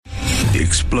The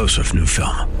explosive new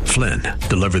film, Flynn,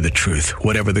 deliver the truth,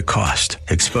 whatever the cost,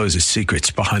 exposes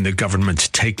secrets behind the government's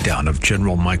takedown of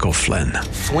General Michael Flynn.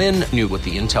 Flynn knew what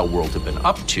the intel world had been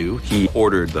up to. He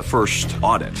ordered the first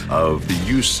audit of the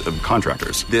use of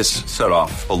contractors. This set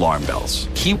off alarm bells.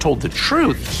 He told the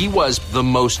truth. He was the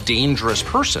most dangerous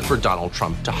person for Donald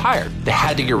Trump to hire. They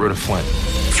had to get rid of Flynn.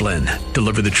 Flynn,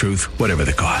 deliver the truth, whatever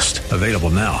the cost. Available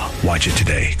now. Watch it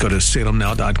today. Go to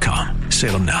salemnow.com.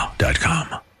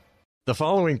 salemnow.com. The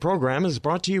following program is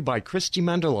brought to you by Christy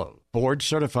Mendelow,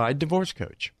 board-certified divorce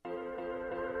coach.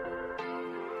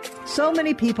 So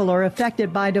many people are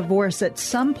affected by divorce at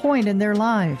some point in their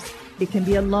lives. It can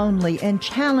be a lonely and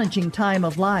challenging time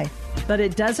of life, but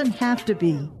it doesn't have to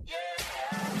be.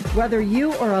 Whether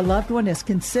you or a loved one is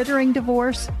considering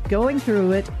divorce, going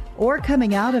through it, or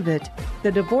coming out of it,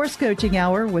 the Divorce Coaching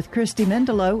Hour with Christy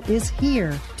Mendelow is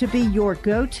here to be your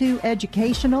go-to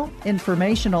educational,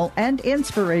 informational, and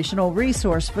inspirational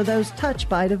resource for those touched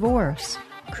by divorce.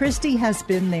 Christy has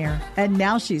been there, and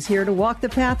now she's here to walk the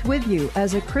path with you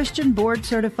as a Christian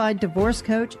board-certified divorce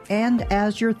coach and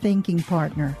as your thinking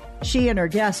partner. She and her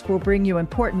guests will bring you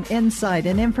important insight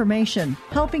and information,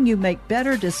 helping you make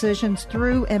better decisions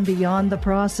through and beyond the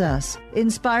process,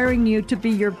 inspiring you to be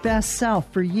your best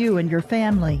self for you and your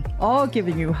family, all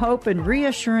giving you hope and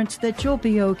reassurance that you'll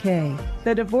be okay.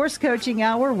 The Divorce Coaching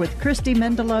Hour with Christy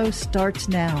Mendelow starts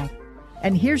now.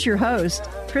 And here's your host,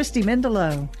 Christy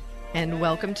Mendelow. And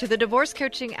welcome to the Divorce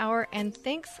Coaching Hour, and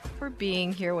thanks for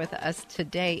being here with us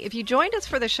today. If you joined us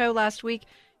for the show last week,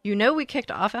 you know we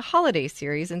kicked off a holiday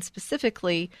series, and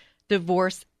specifically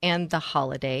divorce and the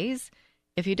holidays.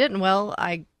 If you didn't, well,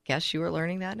 I guess you are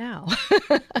learning that now.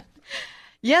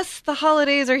 Yes, the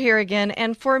holidays are here again,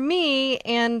 and for me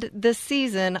and this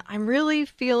season, I'm really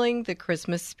feeling the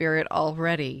Christmas spirit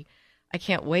already. I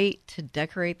can't wait to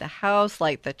decorate the house,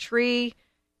 light the tree,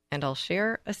 and I'll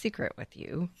share a secret with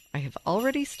you. I have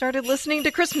already started listening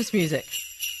to Christmas music.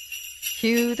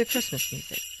 Cue the Christmas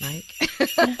music, Mike.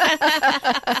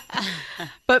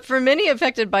 But for many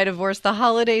affected by divorce, the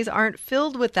holidays aren't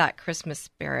filled with that Christmas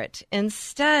spirit.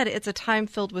 Instead, it's a time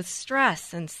filled with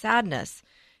stress and sadness.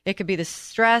 It could be the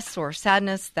stress or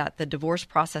sadness that the divorce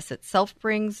process itself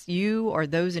brings you or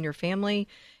those in your family.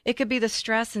 It could be the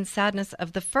stress and sadness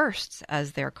of the firsts,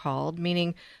 as they're called,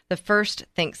 meaning the first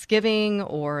Thanksgiving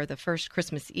or the first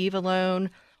Christmas Eve alone,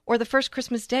 or the first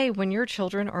Christmas Day when your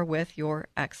children are with your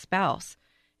ex-spouse.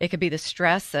 It could be the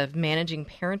stress of managing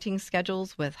parenting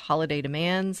schedules with holiday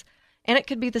demands, and it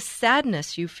could be the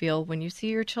sadness you feel when you see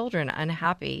your children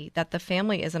unhappy that the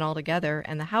family isn't all together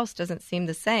and the house doesn't seem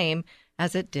the same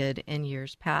as it did in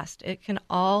years past. It can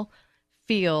all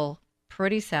feel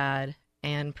pretty sad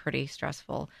and pretty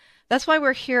stressful. That's why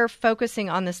we're here focusing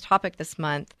on this topic this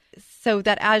month, so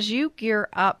that as you gear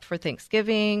up for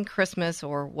Thanksgiving, Christmas,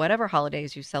 or whatever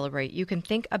holidays you celebrate, you can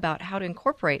think about how to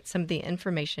incorporate some of the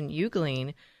information you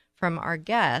glean from our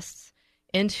guests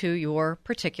into your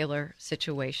particular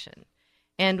situation.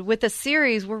 And with the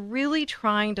series, we're really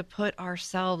trying to put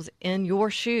ourselves in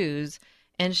your shoes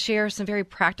and share some very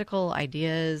practical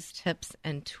ideas, tips,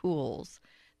 and tools.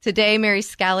 Today, Mary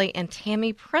Scally and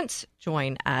Tammy Prince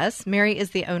join us. Mary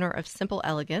is the owner of Simple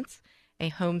Elegance, a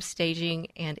home staging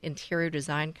and interior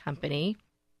design company,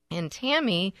 and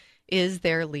Tammy is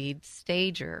their lead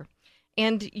stager.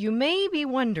 And you may be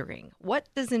wondering, what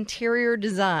does interior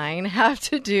design have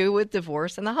to do with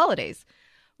divorce and the holidays?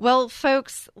 Well,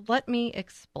 folks, let me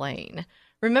explain.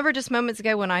 Remember just moments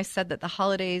ago when I said that the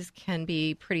holidays can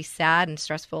be pretty sad and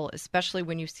stressful, especially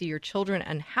when you see your children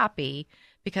unhappy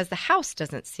because the house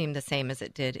doesn't seem the same as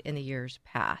it did in the years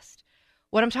past.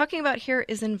 What I'm talking about here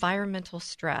is environmental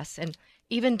stress and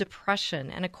even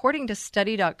depression. And according to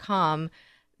study.com,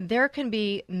 there can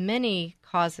be many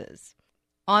causes.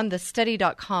 On the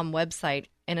study.com website,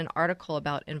 in an article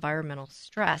about environmental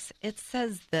stress, it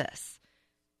says this: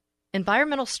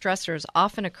 environmental stressors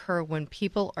often occur when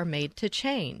people are made to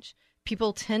change.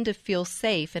 People tend to feel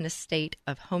safe in a state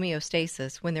of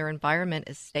homeostasis when their environment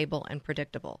is stable and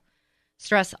predictable.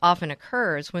 Stress often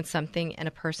occurs when something in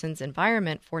a person's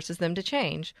environment forces them to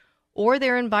change, or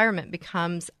their environment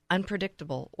becomes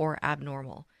unpredictable or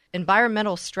abnormal.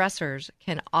 Environmental stressors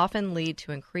can often lead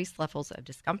to increased levels of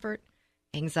discomfort,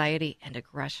 anxiety, and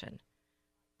aggression.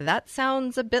 That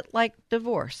sounds a bit like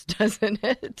divorce, doesn't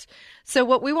it? So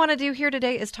what we want to do here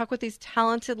today is talk with these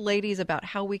talented ladies about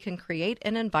how we can create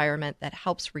an environment that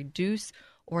helps reduce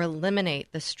or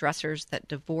eliminate the stressors that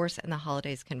divorce and the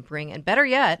holidays can bring, and better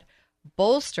yet,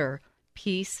 bolster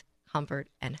peace, comfort,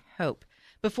 and hope.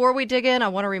 Before we dig in, I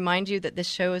want to remind you that this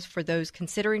show is for those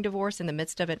considering divorce in the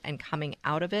midst of it and coming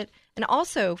out of it, and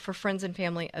also for friends and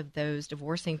family of those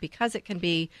divorcing, because it can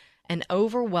be an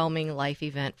overwhelming life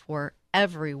event for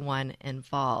everyone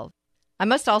involved. I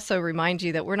must also remind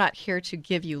you that we're not here to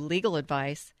give you legal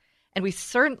advice, and we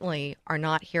certainly are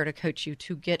not here to coach you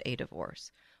to get a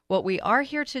divorce. What we are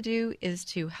here to do is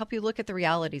to help you look at the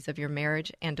realities of your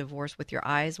marriage and divorce with your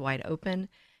eyes wide open.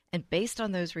 And based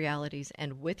on those realities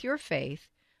and with your faith,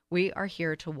 we are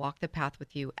here to walk the path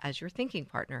with you as your thinking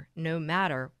partner, no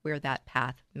matter where that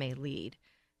path may lead.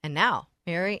 And now,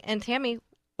 Mary and Tammy,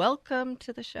 welcome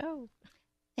to the show.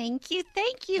 Thank you.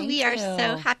 We are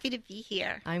so happy to be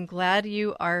here. I'm glad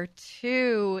you are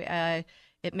too.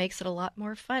 It makes it a lot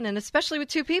more fun, and especially with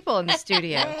two people in the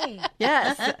studio. Hey.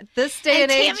 Yes, this day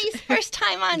and age. Tammy's first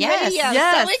time on yes, radio.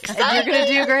 Yes, so excited. You're going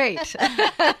to do great.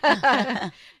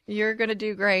 You're going to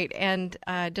do great, and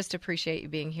just appreciate you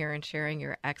being here and sharing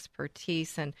your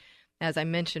expertise. And as I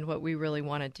mentioned, what we really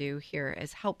want to do here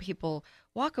is help people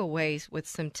walk away with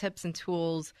some tips and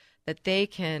tools that they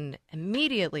can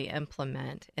immediately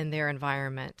implement in their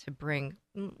environment to bring,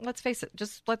 let's face it,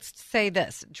 just let's say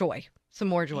this, joy. Some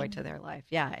more joy to their life.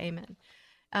 Yeah, amen.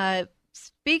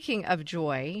 Speaking of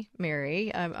joy,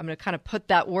 Mary, I'm going to kind of put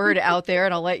that word out there,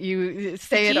 and I'll let you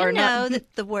say it or not. Do you know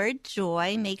that the word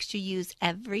joy makes you use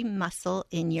every muscle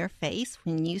in your face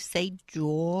when you say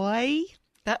joy?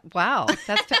 Wow.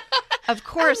 That's of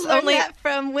course, I learned only that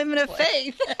from Women of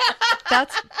Faith.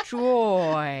 That's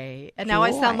joy. And now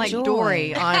I sound like Joy.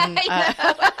 Dory on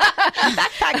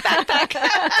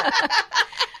Backpack.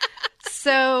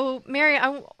 So, Mary,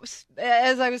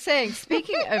 as I was saying,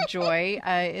 speaking of joy,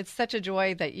 it's such a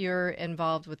joy that you're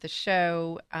involved with the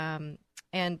show.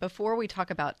 And before we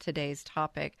talk about today's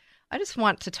topic, I just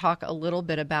want to talk a little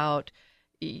bit about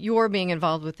your being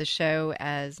involved with the show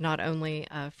as not only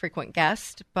a frequent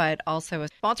guest, but also a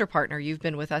sponsor partner. You've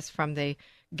been with us from the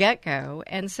get-go.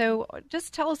 And so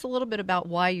just tell us a little bit about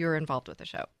why you're involved with the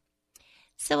show.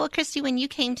 So, well, Christy, when you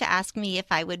came to ask me if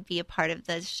I would be a part of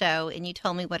the show and you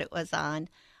told me what it was on,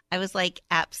 I was like,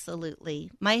 absolutely.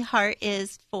 My heart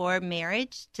is for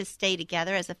marriage, to stay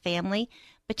together as a family.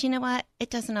 But you know what?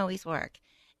 It doesn't always work.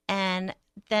 And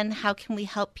then how can we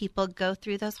help people go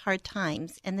through those hard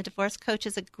times? And the divorce coach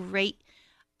is a great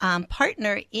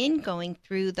partner in going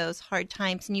through those hard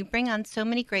times. And you bring on so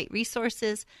many great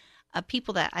resources of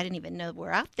people that I didn't even know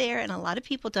were out there. And a lot of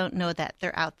people don't know that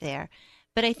they're out there.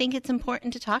 But I think it's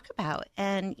important to talk about.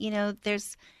 And, you know,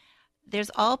 there's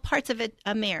all parts of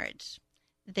a marriage.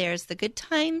 There's the good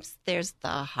times. There's the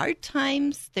hard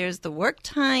times. There's the work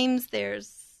times.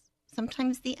 There's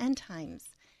sometimes the end times.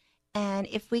 And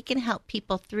if we can help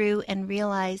people through and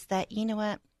realize that, you know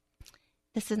what,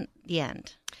 this isn't the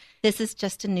end. This is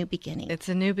just a new beginning. It's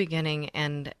a new beginning,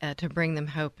 and to bring them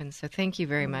hope. And so thank you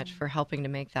very much for helping to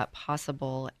make that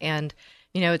possible. And,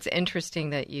 you know, it's interesting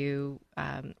that you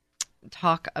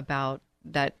talk about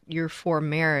that you're for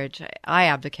marriage. I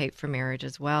advocate for marriage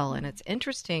as well. And it's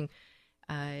interesting,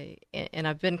 and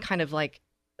I've been kind of like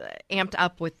amped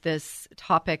up with this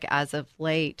topic as of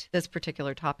late, this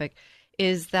particular topic,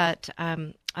 is that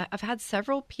I've had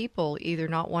several people either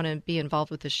not want to be involved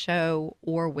with the show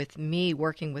or with me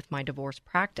working with my divorce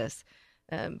practice.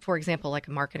 For example, like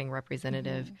a marketing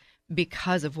representative,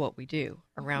 because of what we do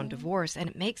around divorce. And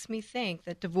it makes me think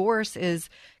that divorce is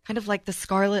kind of like the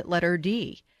scarlet letter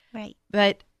D. Right.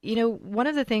 But, you know, one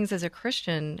of the things as a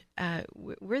Christian,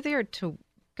 we're there to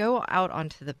go out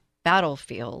onto the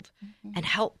battlefield and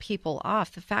help people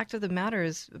off. The fact of the matter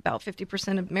is about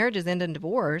 50% of marriages end in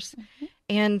divorce.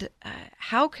 And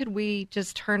how could we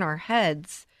just turn our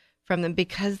heads from them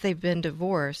because they've been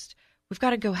divorced? We've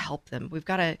got to go help them. We've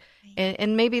got to,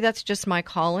 and maybe that's just my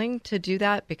calling to do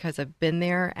that because I've been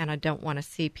there and I don't want to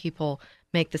see people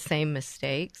make the same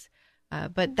mistakes.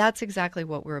 But that's exactly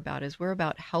what we're about, is we're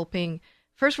about helping.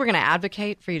 First, we're going to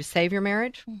advocate for you to save your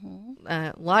marriage.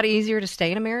 A lot easier to stay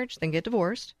in a marriage than get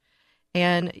divorced.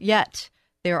 And yet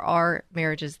there are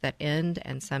marriages that end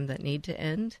and some that need to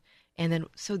end. And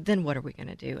then what are we going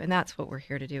to do? And that's what we're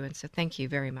here to do. And so thank you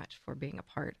very much for being a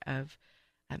part of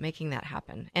making that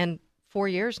happen. And 4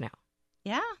 years now.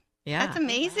 Yeah. Yeah. That's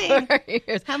amazing. 4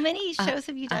 years. How many shows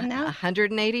have you done now?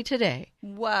 180 today.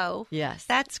 Whoa. Yes.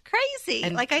 That's crazy.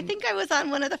 And, I think I was on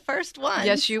one of the first ones.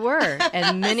 Yes, you were.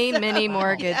 And many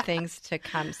more good things to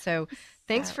come. So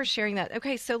thanks for sharing that.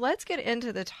 Okay, so let's get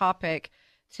into the topic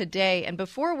today. And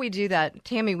before we do that,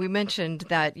 Tammy, we mentioned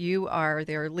that you are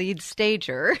their lead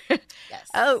stager. Yes.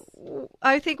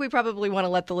 I think we probably want to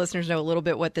let the listeners know a little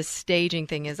bit what the staging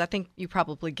thing is. I think you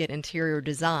probably get interior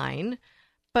design,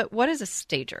 but what is a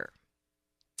stager?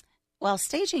 Well,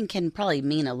 staging can probably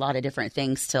mean a lot of different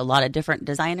things to a lot of different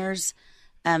designers.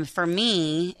 For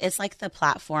me, it's like the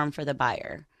platform for the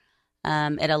buyer.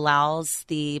 It allows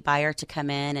the buyer to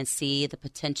come in and see the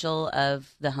potential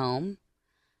of the home.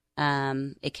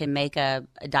 It can make a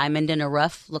diamond in a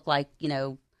rough look like,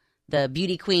 the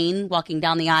beauty queen walking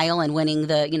down the aisle and winning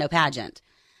the, pageant.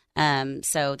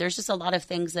 So there's just a lot of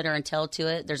things that are entailed to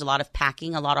it. There's a lot of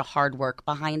packing, a lot of hard work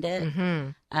behind it.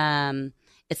 Mm-hmm.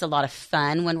 It's a lot of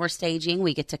fun when we're staging.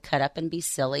 We get to cut up and be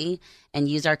silly and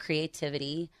use our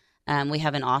creativity. We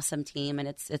have an awesome team, and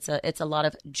it's a lot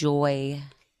of joy.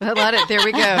 There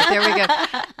we go.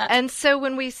 And so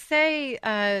when we say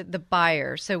the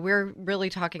buyer, so we're really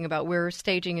talking about where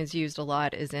staging is used a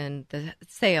lot is in the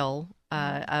sale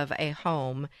of a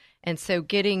home. And so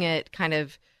getting it kind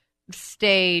of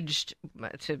staged,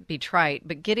 to be trite,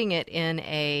 but getting it in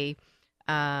a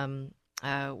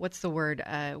what's the word?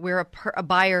 Where a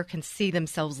buyer can see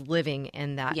themselves living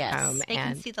in that home. They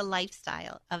can see the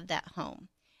lifestyle of that home.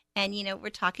 And, we're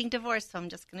talking divorce, so I'm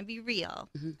just going to be real.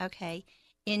 Mm-hmm. Okay.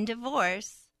 In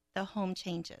divorce, the home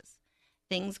changes.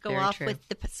 Things go off with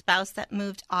the spouse that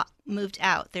moved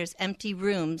out. There's empty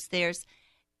rooms.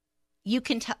 You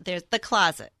can tell, there's the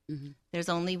closet. Mm-hmm. There's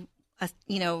only,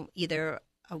 either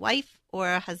a wife or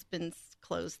a husband's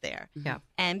clothes there. Yeah.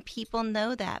 And people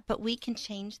know that, but we can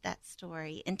change that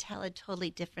story and tell a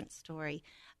totally different story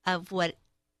of what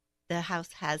the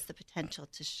house has the potential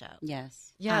to show.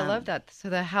 Yes. Yeah, I love that. So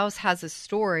the house has a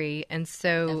story. And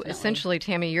so definitely. Essentially,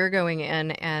 Tammy, you're going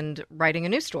in and writing a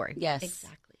new story. Yes.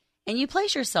 Exactly. And you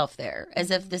place yourself there as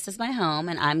if this is my home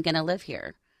and I'm going to live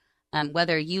here.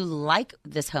 Whether you like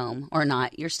this home or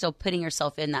not, you're still putting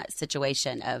yourself in that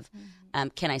situation of,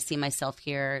 can I see myself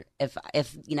here? If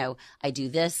I do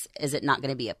this, is it not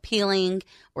going to be appealing?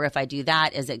 Or if I do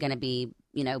that, is it going to be,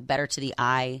 better to the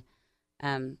eye?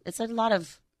 It's a lot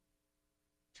of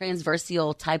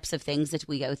transversal types of things that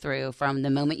we go through from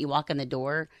the moment you walk in the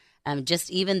door, just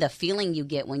even the feeling you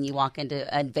get when you walk into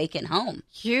a vacant home.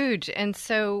 Huge. And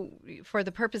so for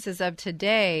the purposes of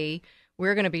today,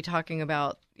 we're going to be talking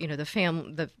about,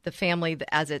 the family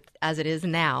as it is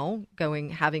now,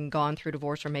 having gone through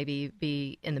divorce or maybe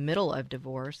be in the middle of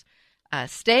divorce,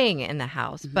 staying in the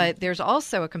house. Mm-hmm. But there's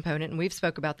also a component, and we've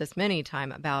spoke about this many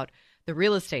times, about the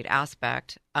real estate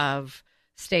aspect of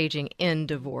staging in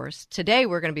divorce. Today,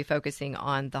 we're going to be focusing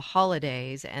on the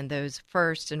holidays and those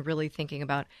first, and really thinking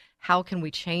about how can we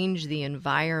change the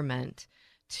environment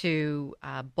to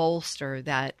bolster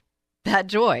that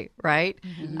joy, right?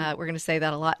 Mm-hmm. We're going to say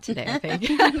that a lot today, I think.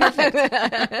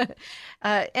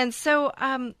 And so,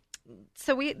 now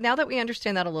that we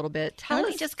understand that a little bit, let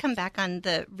me just come back on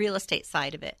the real estate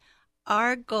side of it.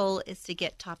 Our goal is to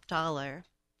get top dollar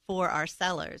for our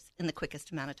sellers in the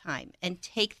quickest amount of time and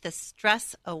take the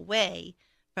stress away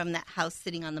from that house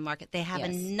sitting on the market. They have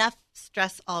enough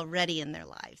stress already in their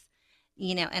lives.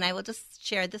 And I will just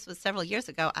share, this was several years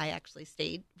ago. I actually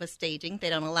was staging. They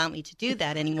don't allow me to do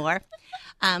that anymore.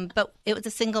 But it was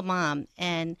a single mom,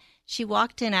 and she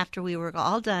walked in after we were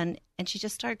all done, and she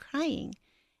just started crying.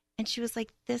 And she was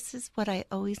like, this is what I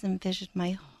always envisioned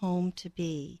my home to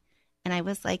be. And I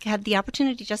was like, had the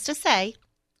opportunity just to say,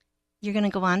 you're going to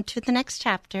go on to the next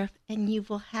chapter, and you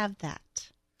will have that.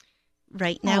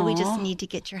 Right now, we just need to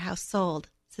get your house sold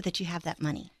so that you have that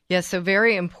money. Yes, so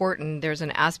very important. There's an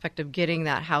aspect of getting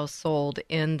that house sold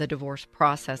in the divorce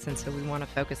process, and so we want to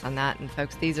focus on that. And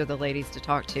folks, these are the ladies to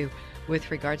talk to with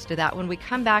regards to that. When we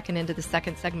come back and into the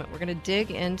second segment, we're going to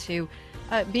dig into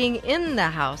being in the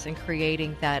house and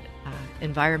creating that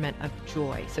environment of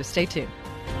joy. So stay tuned.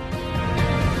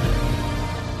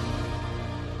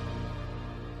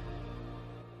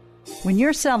 When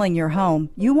you're selling your home,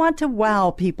 you want to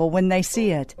wow people when they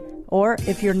see it. Or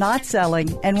if you're not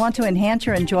selling and want to enhance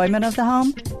your enjoyment of the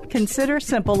home, consider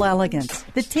Simple Elegance.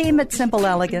 The team at Simple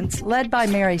Elegance, led by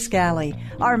Mary Scally,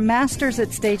 are masters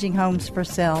at staging homes for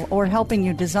sale or helping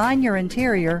you design your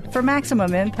interior for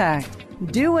maximum impact.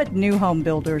 Do what new home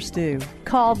builders do.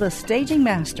 Call the Staging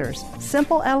Masters,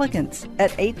 Simple Elegance,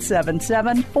 at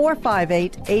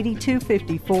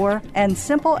 877-458-8254 and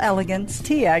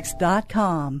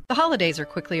SimpleEleganceTX.com. The holidays are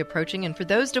quickly approaching, and for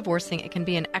those divorcing, it can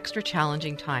be an extra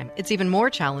challenging time. It's even more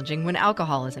challenging when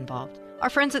alcohol is involved. Our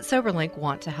friends at SoberLink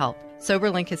want to help.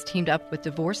 SoberLink has teamed up with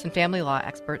divorce and family law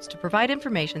experts to provide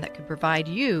information that could provide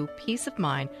you peace of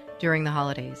mind during the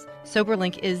holidays.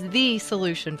 SoberLink is the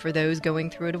solution for those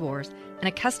going through a divorce and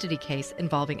a custody case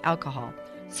involving alcohol.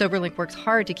 SoberLink works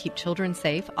hard to keep children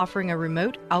safe, offering a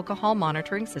remote alcohol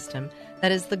monitoring system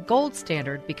that is the gold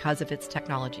standard because of its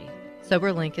technology.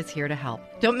 SoberLink is here to help.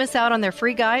 Don't miss out on their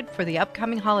free guide for the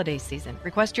upcoming holiday season.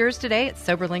 Request yours today at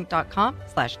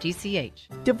soberlink.com/DCH.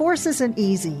 Divorce isn't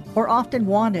easy or often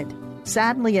wanted.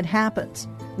 Sadly, it happens.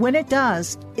 When it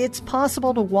does, it's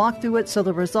possible to walk through it so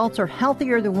the results are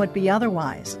healthier than would be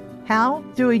otherwise. How?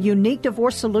 Through a unique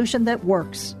divorce solution that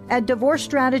works. At Divorce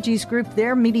Strategies Group,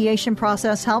 their mediation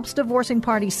process helps divorcing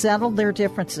parties settle their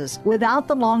differences without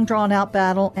the long drawn-out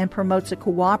battle and promotes a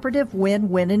cooperative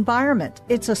win-win environment.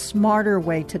 It's a smarter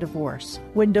way to divorce.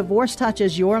 When divorce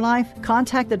touches your life,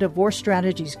 contact the Divorce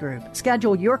Strategies Group.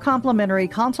 Schedule your complimentary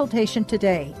consultation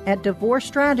today at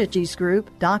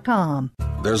divorcestrategiesgroup.com.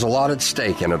 There's a lot at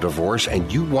stake in a divorce,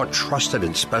 and you want trusted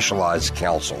and specialized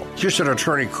counsel. Houston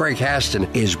attorney Craig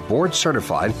Haston is board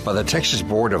certified by the Texas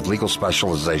Board of Legal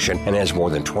Specialization and has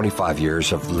more than 25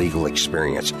 years of legal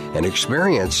experience. And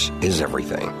experience is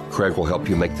everything. Craig will help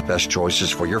you make the best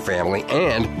choices for your family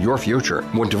and your future.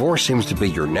 When divorce seems to be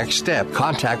your next step,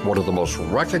 contact one of the most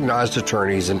recognized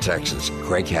attorneys in Texas,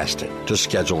 Craig Haston. To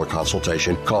schedule a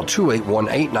consultation, call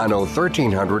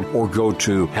 281-890-1300 or go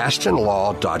to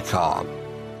hastonlaw.com.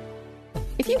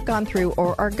 If you've gone through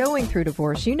or are going through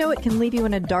divorce, you know it can leave you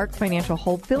in a dark financial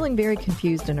hole, feeling very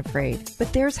confused and afraid.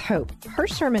 But there's hope.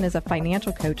 Hirsch Sherman is a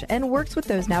financial coach and works with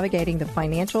those navigating the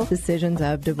financial decisions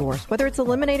of divorce. Whether it's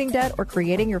eliminating debt or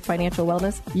creating your financial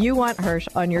wellness, you want Hirsch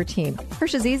on your team.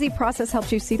 Hirsch's easy process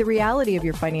helps you see the reality of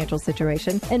your financial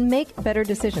situation and make better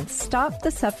decisions. Stop the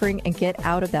suffering and get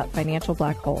out of that financial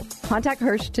black hole. Contact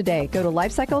Hirsch today. Go to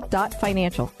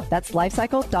lifecycle.financial. That's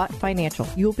lifecycle.financial.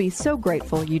 You'll be so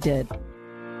grateful you did.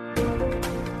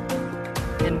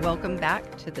 And welcome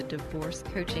back to the Divorce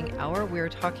Coaching Hour. We're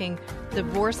talking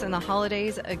divorce and the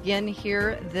holidays again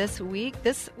here this week.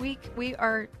 This week we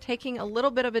are taking a little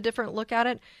bit of a different look at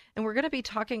it, and we're going to be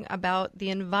talking about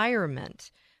the environment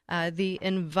of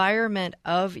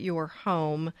your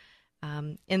home.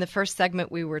 In the first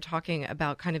segment, we were talking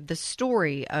about kind of the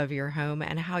story of your home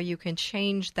and how you can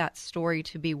change that story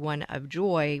to be one of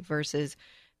joy versus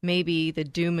maybe the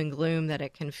doom and gloom that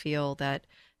it can feel that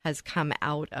has come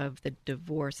out of the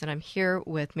divorce. And I'm here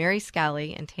with Mary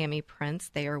Scally and Tammy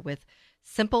Prince. They are with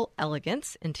Simple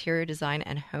Elegance, Interior Design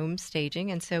and Home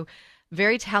Staging. And so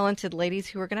very talented ladies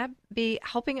who are going to be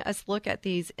helping us look at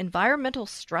these environmental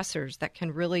stressors that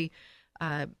can really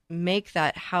make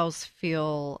that house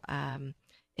feel,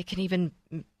 it can even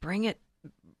bring it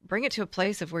to a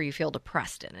place of where you feel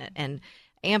depressed in it and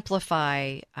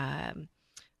amplify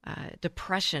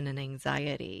depression and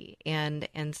anxiety. And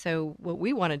so what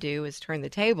we want to do is turn the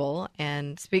table,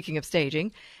 and speaking of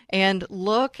staging, and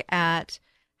look at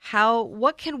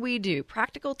what can we do,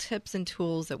 practical tips and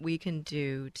tools that we can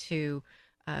do to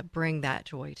bring that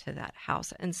joy to that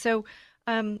house. And so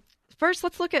first,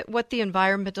 let's look at what the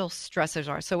environmental stressors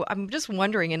are. So I'm just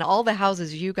wondering, in all the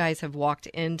houses you guys have walked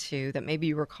into that maybe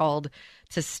you were called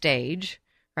to stage,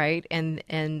 right?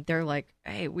 And they're like,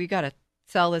 hey, we got to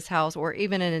sell this house, or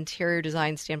even an interior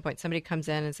design standpoint, somebody comes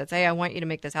in and says, hey, I want you to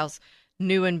make this house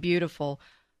new and beautiful.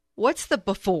 What's the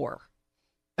before?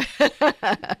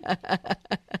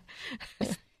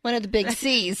 One of the big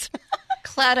C's.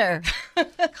 Clutter.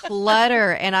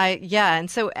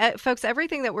 And so folks,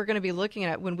 everything that we're going to be looking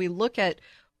at when we look at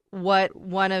what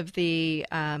one of the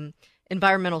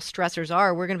environmental stressors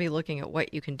are, we're going to be looking at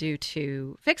what you can do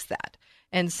to fix that.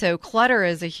 And so clutter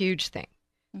is a huge thing.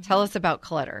 Mm-hmm. Tell us about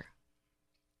clutter.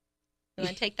 You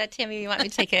want to take that, Tammy? You want me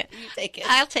to take it? You take it.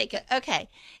 I'll take it. Okay.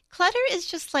 Clutter is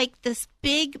just like this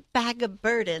big bag of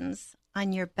burdens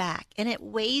on your back, and it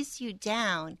weighs you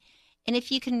down. And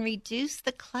if you can reduce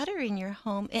the clutter in your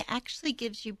home, it actually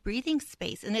gives you breathing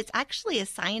space. And it's actually a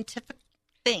scientific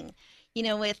thing. You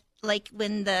know, with like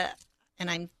when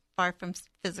and I'm far from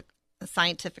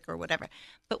scientific or whatever,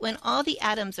 but when all the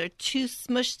atoms are too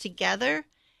smushed together,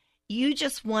 you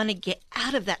just want to get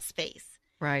out of that space.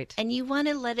 Right. And you want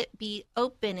to let it be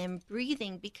open and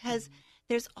breathing, because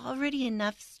there's already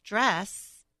enough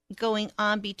stress going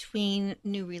on between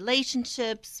new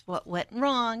relationships, what went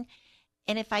wrong.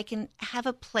 And if I can have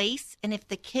a place, and if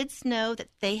the kids know that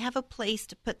they have a place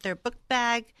to put their book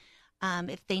bag,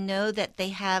 if they know that they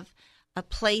have a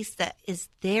place that is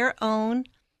their own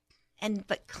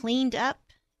but cleaned up,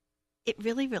 it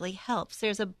really, really helps.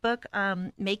 There's a book,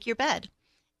 Make Your Bed.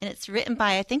 And it's written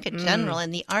by, I think, a general in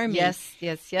the Army. Yes.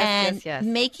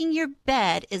 And making your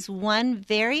bed is one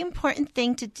very important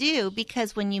thing to do,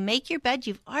 because when you make your bed,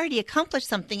 you've already accomplished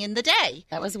something in the day.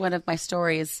 That was one of my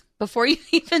stories. Before you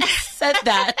even said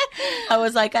that, I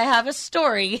was like, I have a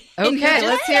story. Okay,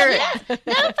 let's hear it. Yeah.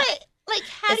 No, but like,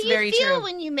 how do you feel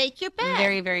when you make your bed?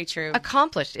 Very, very true.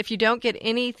 Accomplished. If you don't get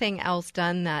anything else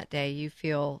done that day, you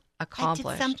feel accomplished.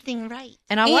 I did something right.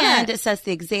 And it sets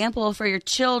the example for your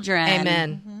children.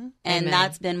 Amen. Mm-hmm. And Amen.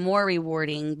 that's been more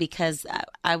rewarding because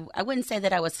I wouldn't say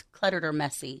that I was cluttered or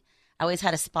messy. I always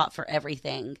had a spot for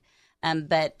everything.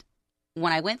 But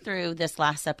when I went through this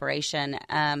last separation,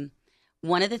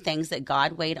 one of the things that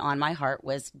God weighed on my heart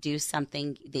was do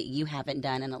something that you haven't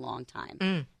done in a long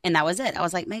time. And that was it. I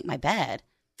was like, make my bed,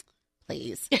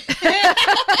 please.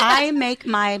 I make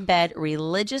my bed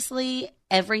religiously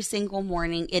every single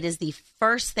morning. It is the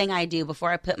first thing I do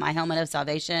before I put my helmet of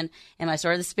salvation and my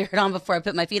sword of the Spirit on, before I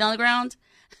put my feet on the ground.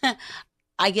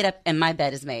 I get up and my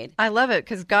bed is made. I love it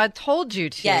because God told you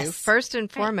to, Yes. first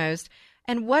and foremost.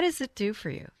 And what does it do for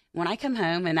you? When I come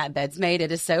home and that bed's made,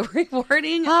 it is so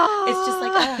rewarding. It's just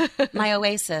like my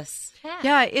oasis.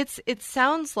 Yeah, it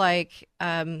sounds like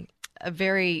a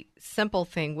very simple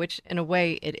thing, which in a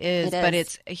way it is. But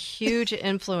it's a huge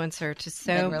influencer to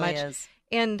so It really much. is.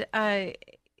 And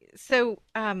so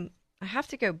I have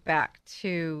to go back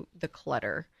to the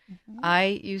clutter.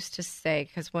 I used to say,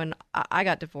 because when I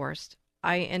got divorced,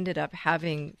 I ended up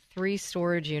having 3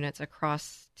 storage units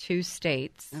across 2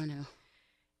 states. Oh, no.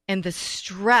 And the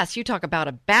stress, you talk about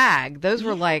a bag. Those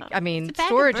were like, I mean, It's a bag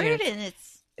storage of burden.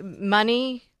 units.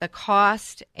 Money, the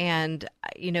cost, and,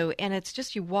 and it's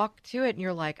just you walk to it and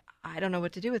you're like, I don't know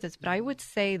what to do with this. But I would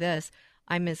say this,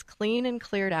 I'm as clean and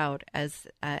cleared out as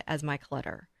my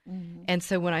clutter. Mm-hmm. And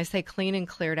so when I say clean and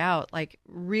cleared out, like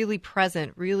really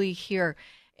present, really here.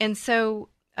 And so,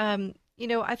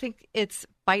 I think it's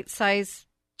bite-sized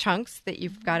chunks that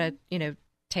you've got to,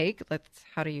 take.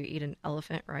 How do you eat an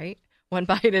elephant, right? One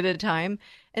bite at a time.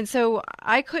 And so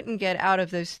I couldn't get out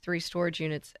of those 3 storage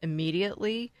units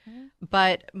immediately,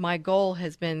 but my goal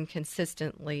has been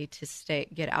consistently to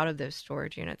get out of those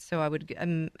storage units. So I would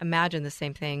imagine the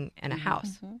same thing in a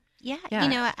house. Mm-hmm.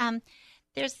 Yeah.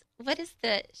 There's,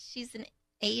 she's an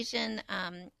Asian,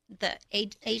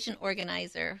 Asian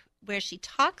organizer where she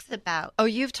talks about. Oh,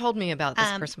 you've told me about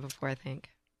this person before, I think.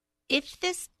 If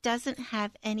this doesn't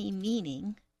have any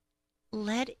meaning,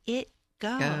 let it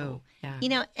go.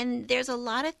 Yeah. And there's a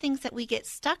lot of things that we get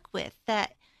stuck with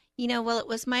that, well, it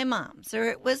was my mom's or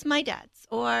it was my dad's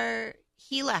or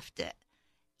he left it.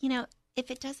 If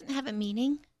it doesn't have a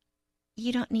meaning,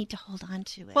 you don't need to hold on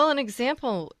to it. Well, an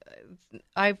example,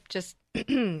 I've just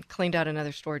cleaned out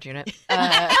another storage unit.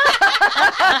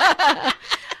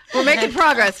 We're making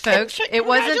progress, folks. It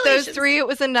wasn't those 3, it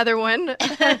was another one.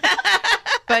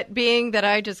 But being that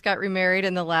I just got remarried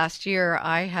in the last year,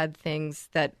 I had things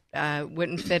that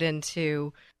wouldn't fit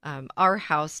into our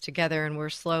house together, and we're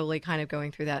slowly kind of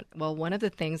going through that. Well, one of the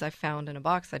things I found in a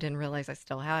box I didn't realize I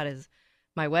still had is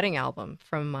my wedding album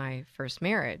from my first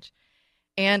marriage.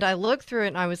 And I looked through it,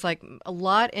 and I was like, a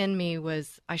lot in me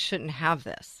was, I shouldn't have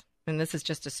this. And this is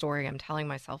just a story I'm telling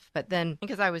myself. But then,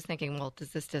 because I was thinking, well,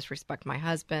 does this disrespect my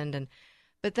husband?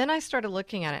 But then I started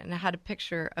looking at it, and I had a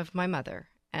picture of my mother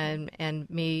and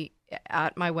me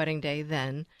at my wedding day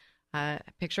then, a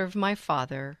picture of my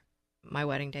father, my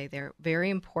wedding day there, very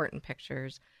important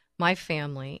pictures, my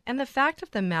family. And the fact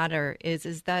of the matter is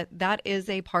that is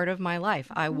a part of my life.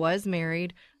 I was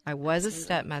married. I was a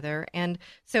stepmother. And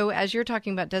so as you're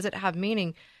talking about, does it have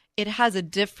meaning? It has a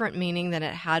different meaning than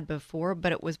it had before,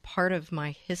 but it was part of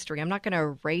my history. I'm not going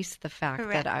to erase the fact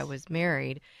that I was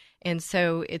married. And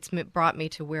so it's brought me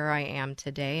to where I am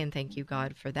today, and thank you,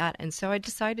 God, for that. And so I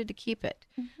decided to keep it.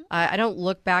 Mm-hmm. I don't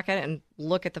look back at it and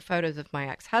look at the photos of my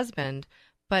ex-husband,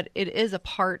 but it is a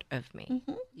part of me.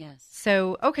 Mm-hmm. Yes.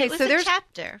 So, okay, so there's a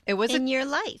chapter in your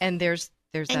life. And there's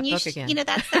that book again.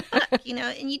 That's the book,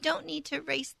 and you don't need to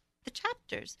erase the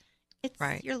chapters.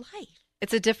 It's your life.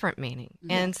 It's a different meaning.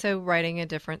 Yeah. And so writing a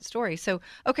different story. So,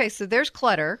 okay, so there's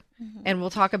clutter. Mm-hmm. And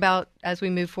we'll talk about, as we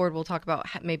move forward, we'll talk about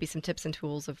maybe some tips and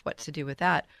tools of what to do with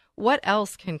that. What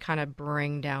else can kind of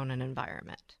bring down an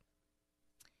environment?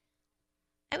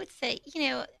 I would say,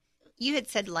 you had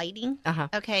said lighting. Uh-huh.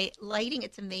 Okay, lighting,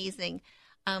 it's amazing.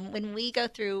 When we go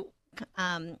through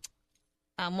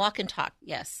walk and talk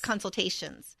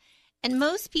consultations, and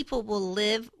most people will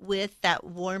live with that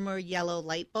warmer yellow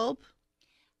light bulb.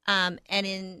 And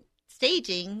in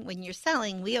staging, when you're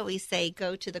selling, we always say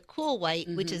go to the cool white,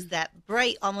 mm-hmm. which is that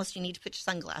bright, almost you need to put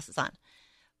your sunglasses on.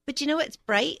 But you know what? It's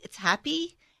bright, it's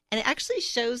happy, and it actually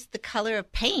shows the color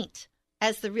of paint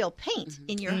as the real paint mm-hmm.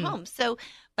 in your home. So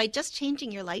by just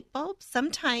changing your light bulb,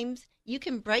 sometimes you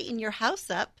can brighten your house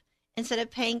up instead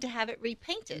of paying to have it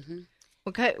repainted.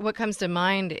 Mm-hmm. What comes to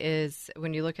mind is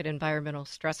when you look at environmental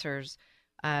stressors,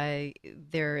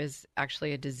 there is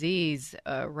actually a disease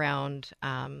around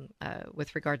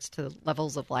with regards to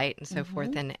levels of light and so mm-hmm.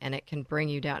 forth, and it can bring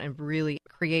you down and really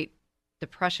create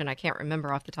depression. I can't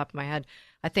remember off the top of my head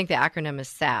I think the acronym is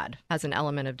SAD, has an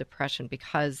element of depression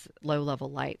because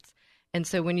low-level lights. And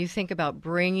so when you think about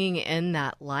bringing in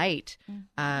that light,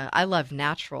 I love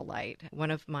natural light.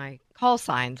 One of my call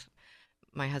signs,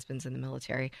 my husband's in the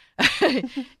military,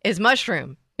 is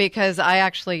mushroom, because I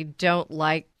actually don't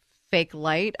like fake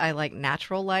light. I like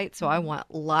natural light. So I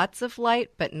want lots of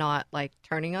light, but not like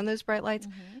turning on those bright lights.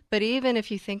 But even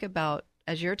if you think about,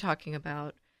 as you're talking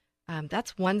about,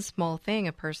 that's one small thing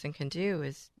a person can do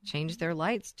is change their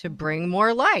lights to bring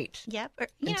more light Or,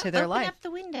 into their life. Open up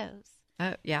the windows.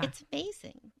 Yeah. It's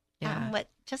amazing. Yeah.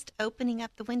 Just opening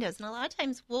up the windows. And a lot of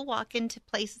times we'll walk into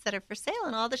places that are for sale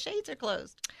and all the shades are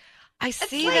closed. I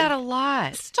see that a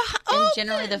lot. And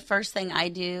generally the first thing I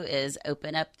do is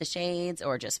open up the shades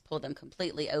or just pull them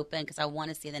completely open because I want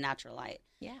to see the natural light.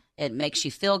 Yeah. It makes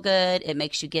you feel good. It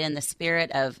makes you get in the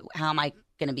spirit of how am I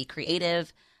going to be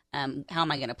creative? How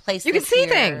am I going to place You can this see here?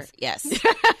 things. Yes.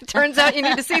 Turns out you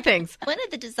need to see things. One of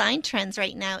the design trends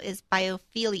right now is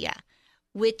biophilia,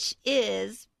 which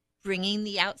is bringing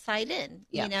the outside in,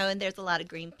 and there's a lot of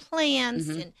green plants.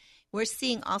 And we're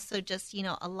seeing also just,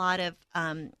 a lot of,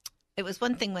 it was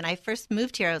one thing when I first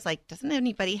moved here, I was like, doesn't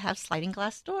anybody have sliding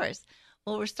glass doors?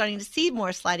 Well, we're starting to see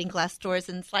more sliding glass doors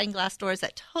and sliding glass doors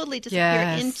that totally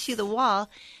disappear into the wall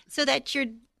so that your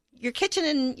kitchen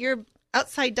and your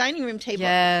outside dining room table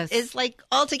is like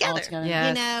all together,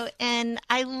 and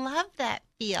I love that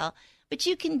feel. But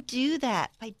you can do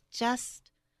that by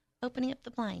just opening up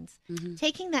the blinds,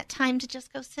 taking that time to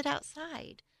just go sit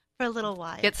outside for a little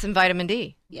while. Get some vitamin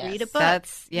D. Yes. Read a book.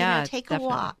 That's, take definitely. a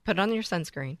walk. Put on your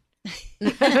sunscreen.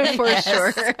 For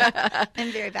sure.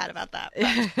 I'm very bad about that.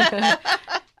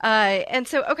 And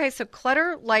so, so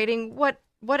clutter, lighting, what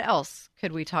else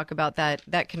could we talk about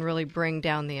that can really bring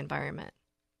down the environment?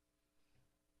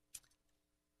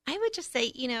 I would just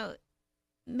say,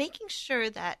 making sure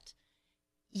that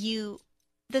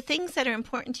the things that are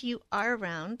important to you are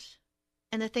around,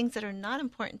 and the things that are not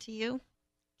important to you,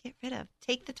 get rid of.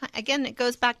 Take the time. Again, it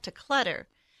goes back to clutter.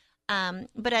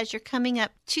 But as you're coming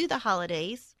up to the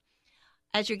holidays,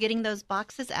 as you're getting those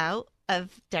boxes out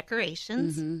of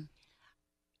decorations,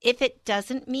 if it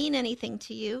doesn't mean anything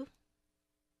to you,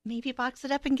 maybe box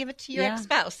it up and give it to your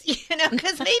ex-spouse,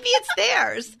 because maybe it's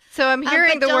theirs. So I'm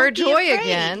hearing the word joy afraid.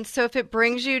 again. So if it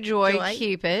brings you joy,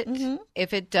 keep it.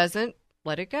 If it doesn't,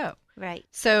 let it go. Right.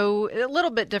 So a little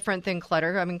bit different than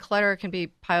clutter. I mean, clutter can be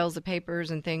piles of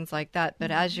papers and things like that.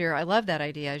 But I love that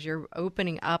idea, as you're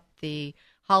opening up the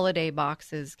holiday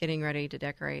boxes, getting ready to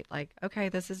decorate, like, okay,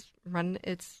 this has run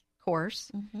its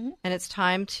course, and it's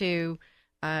time to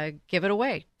give it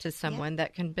away to someone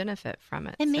that can benefit from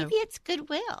it. And maybe it's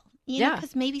goodwill,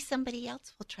 because maybe somebody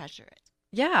else will treasure it.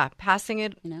 Yeah, passing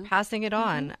it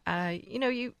on.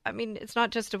 It's not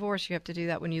just divorce. You have to do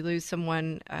that when you lose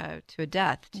someone to a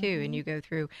death too, and you go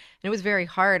through. And it was very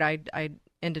hard. I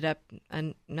ended up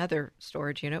in another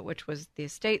storage unit, which was the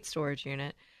estate storage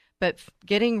unit, but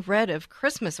getting rid of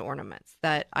Christmas ornaments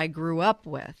that I grew up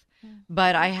with.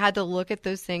 But I had to look at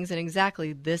those things, and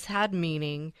exactly, this had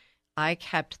meaning. I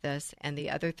kept this, and the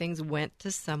other things went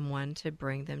to someone to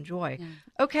bring them joy. Yeah.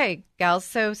 Okay, gals,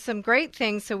 so some great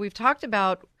things. So we've talked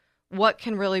about what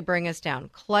can really bring us down.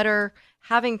 Clutter,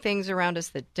 having things around us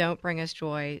that don't bring us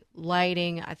joy,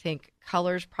 lighting, I think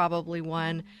color's probably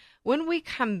one. When we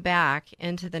come back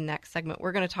into the next segment,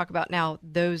 we're going to talk about now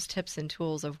those tips and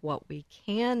tools of what we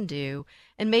can do,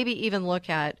 and maybe even look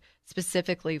at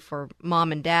specifically for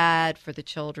mom and dad, for the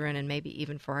children, and maybe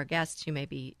even for our guests who may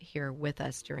be here with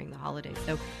us during the holidays.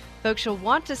 So, folks, you'll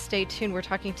want to stay tuned. We're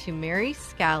talking to Mary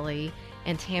Scally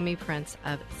and Tammy Prince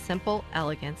of Simple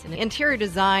Elegance, an interior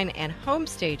design and home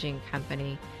staging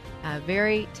company.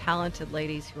 Very talented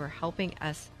ladies who are helping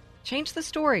us change the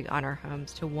story on our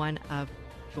homes to one of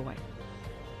joy.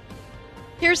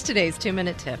 Here's today's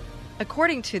 2-minute tip.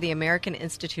 According to the American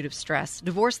Institute of Stress,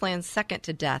 divorce lands second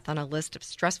to death on a list of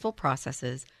stressful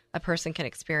processes a person can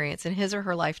experience in his or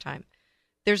her lifetime.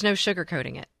 There's no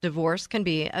sugarcoating it. Divorce can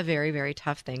be a very, very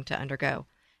tough thing to undergo.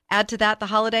 Add to that the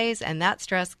holidays, and that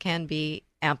stress can be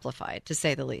amplified, to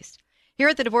say the least. Here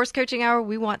at the Divorce Coaching Hour,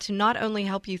 we want to not only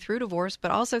help you through divorce,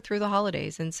 but also through the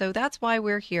holidays. And so that's why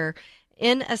we're here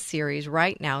in a series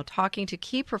right now talking to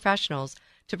key professionals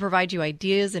to provide you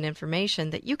ideas and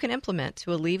information that you can implement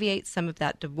to alleviate some of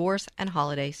that divorce and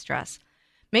holiday stress.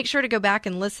 Make sure to go back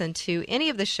and listen to any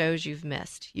of the shows you've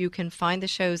missed. You can find the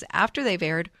shows after they've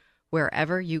aired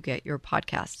wherever you get your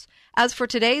podcasts. As for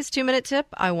today's 2-minute tip,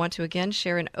 I want to again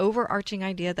share an overarching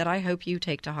idea that I hope you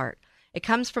take to heart. It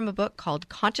comes from a book called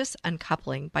Conscious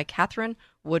Uncoupling by Catherine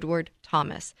Woodward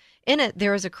Thomas. In it,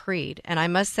 there is a creed, and I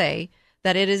must say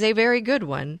that it is a very good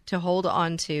one to hold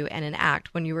on to and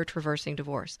enact when you are traversing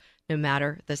divorce, no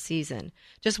matter the season.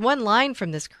 Just one line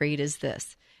from this creed is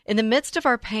this: in the midst of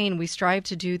our pain, we strive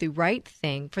to do the right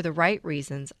thing for the right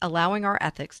reasons, allowing our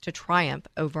ethics to triumph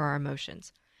over our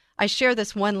emotions. I share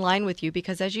this one line with you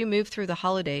because as you move through the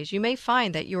holidays, you may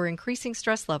find that your increasing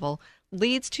stress level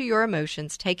leads to your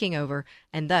emotions taking over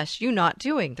and thus you not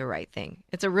doing the right thing.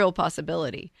 It's a real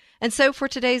possibility. And so for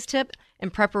today's tip, in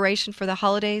preparation for the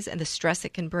holidays and the stress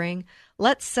it can bring,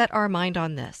 let's set our mind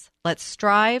on this. Let's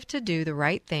strive to do the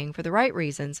right thing for the right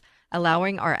reasons,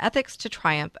 allowing our ethics to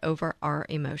triumph over our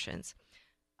emotions.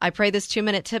 I pray this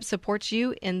 2-minute tip supports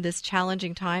you in this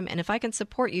challenging time, and if I can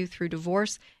support you through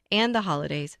divorce and the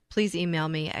holidays, please email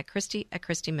me at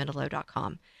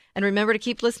Christy@ChristyMendelow.com. And remember to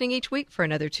keep listening each week for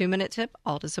another 2-minute tip,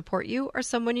 all to support you or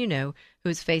someone you know who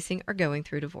is facing or going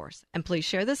through divorce. And please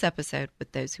share this episode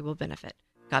with those who will benefit.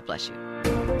 God bless you.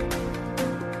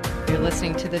 You're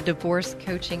listening to the Divorce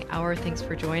Coaching Hour. Thanks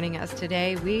for joining us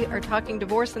today. We are talking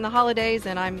divorce in the holidays,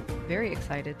 and I'm very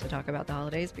excited to talk about the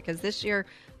holidays because this year,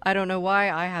 I don't know why,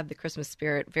 I have the Christmas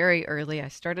spirit very early. I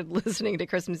started listening to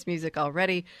Christmas music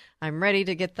already. I'm ready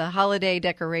to get the holiday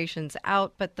decorations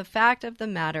out, but the fact of the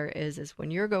matter is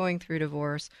when you're going through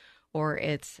divorce, or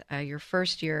it's your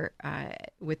first year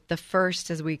with the first,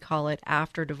 as we call it,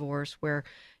 after divorce, where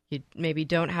you maybe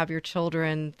don't have your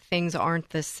children, things aren't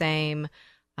the same.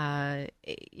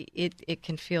 It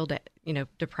can feel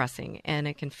depressing, and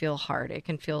it can feel hard. It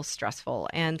can feel stressful.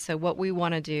 And so what we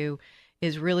want to do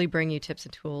is really bring you tips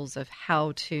and tools of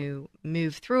how to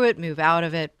move through it, move out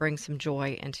of it, bring some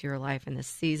joy into your life in this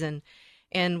season.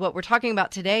 And what we're talking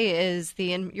about today is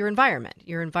your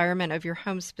environment of your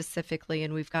home specifically.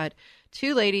 And we've got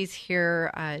 2 ladies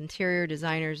here, interior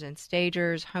designers and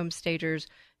stagers, home stagers,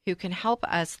 who can help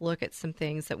us look at some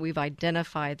things that we've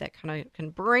identified that kind of can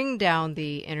bring down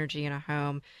the energy in a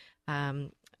home,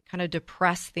 kind of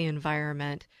depress the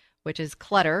environment, which is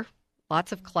clutter,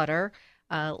 lots of clutter,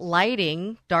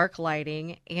 lighting, dark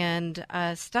lighting, and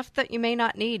stuff that you may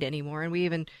not need anymore. And we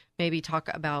even maybe talk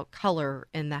about color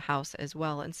in the house as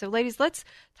well. And so, ladies, let's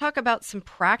talk about some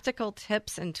practical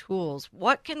tips and tools.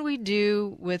 What can we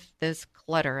do with this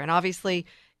clutter? And obviously,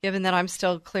 given that I'm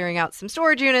still clearing out some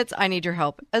storage units, I need your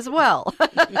help as well.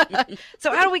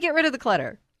 So how do we get rid of the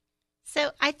clutter?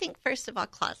 So I think, first of all,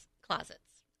 closets.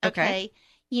 Okay.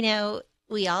 You know,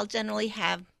 we all generally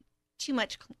have too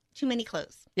many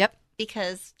clothes. Yep.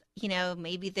 Because,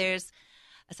 maybe there's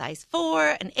a size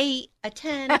 4, an 8, a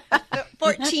 10, a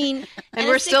 14, and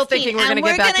we're still thinking we're going to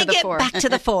get back to the 4. Back to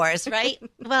the 4s, right?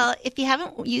 Well, if you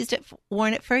haven't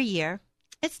worn it for a year,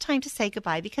 it's time to say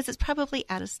goodbye because it's probably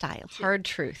out of style. Hard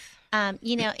truth. And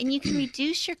you can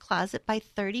reduce your closet by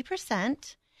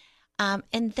 30%,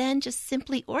 and then just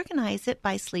simply organize it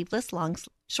by sleeveless,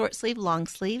 short sleeve, long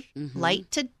sleeve, light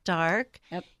to dark.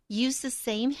 Yep. Use the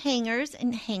same hangers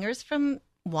from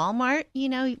Walmart.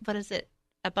 What is it?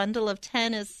 A bundle of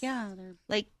 10 is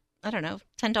like, I don't know,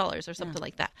 $10 or something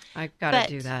like that. I've got to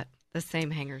do that. The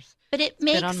same hangers. But it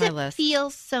makes it feel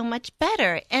so much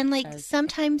better. And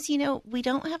sometimes, we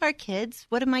don't have our kids.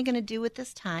 What am I going to do with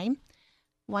this time?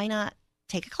 Why not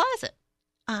take a closet?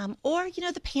 Or,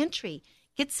 the pantry.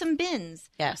 Get some bins.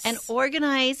 Yes. And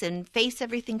organize and face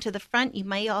everything to the front. You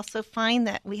may also find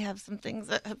that we have some things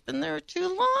that have been there too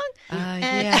long.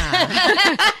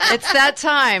 Yeah. It's that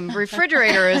time.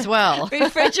 Refrigerator as well.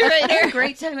 Refrigerator.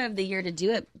 Great time of the year to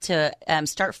do it, to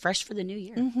start fresh for the new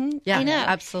year. Mm-hmm. Yeah, I know.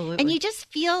 Absolutely. And you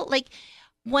just feel like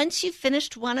once you've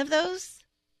finished one of those,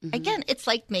 again, it's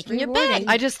like making your bed.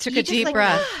 I just took a deep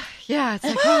breath. Yeah. It's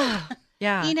like,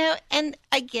 yeah. And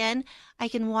again, I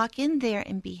can walk in there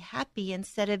and be happy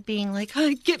instead of being like,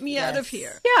 oh, get me out of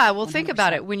here. Yeah, well, 100%. Think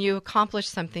about it. When you accomplish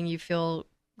something, you feel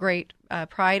great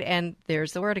pride, and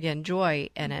there's the word again, joy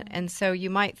in it. And so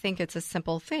you might think it's a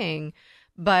simple thing,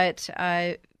 but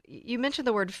you mentioned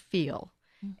the word feel.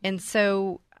 And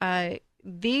so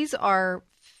these are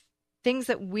things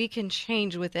that we can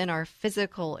change within our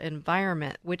physical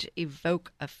environment, which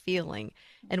evoke a feeling.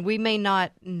 And we may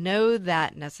not know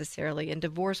that necessarily. In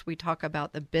divorce, we talk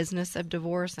about the business of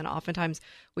divorce, and oftentimes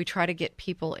we try to get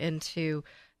people into,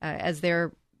 as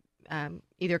they're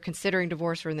either considering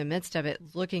divorce or in the midst of it,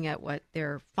 looking at what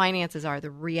their finances are, the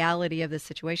reality of the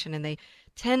situation, and they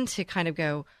tend to kind of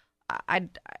go, I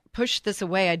push this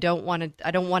away. I don't want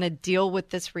to deal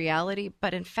with this reality.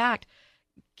 But in fact,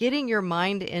 getting your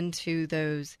mind into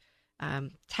those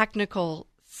technical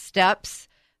steps,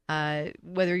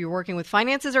 whether you're working with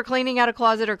finances or cleaning out a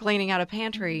closet or cleaning out a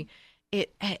pantry,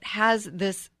 it has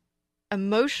this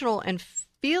emotional and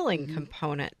feeling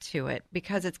component to it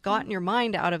because it's gotten your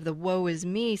mind out of the woe is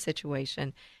me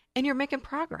situation and you're making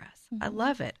progress. I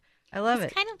love it.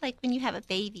 It's kind of like when you have a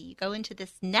baby, you go into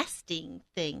this nesting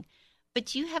thing,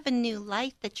 but you have a new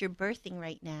life that you're birthing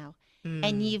right now.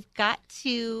 And you've got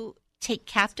to take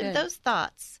captive those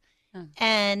thoughts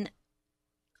and,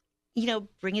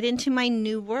 bring it into my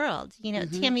new world.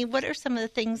 Tammy, what are some of the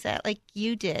things that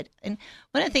you did? And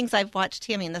one of the things I've watched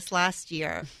Tammy in this last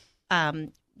year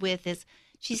with is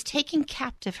she's taken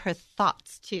captive her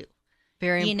thoughts too.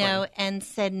 Very important. And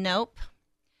said, nope.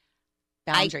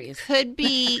 Boundaries. I could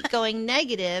be going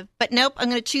negative, but nope, I'm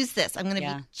going to choose this. I'm going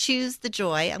to choose the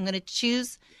joy. I'm going to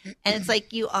choose. And it's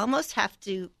like you almost have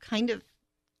to kind of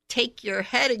take your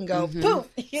head and go, boom.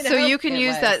 So you can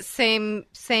use that same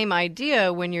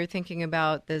idea when you're thinking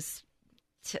about this,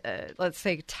 let's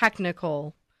say,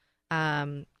 technical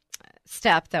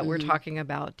step that we're talking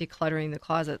about, decluttering the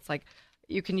closet. It's like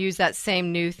you can use that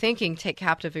same new thinking, take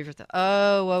captive of your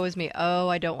oh, woe is me. Oh,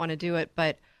 I don't want to do it.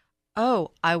 But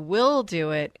oh, I will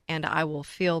do it, and I will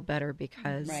feel better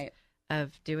because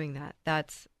of doing that.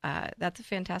 That's a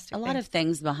fantastic thing. A lot of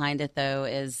things behind it, though,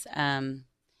 is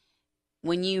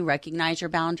when you recognize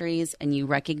your boundaries and you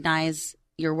recognize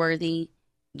you're worthy,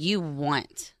 you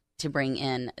want to bring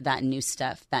in that new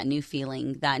stuff, that new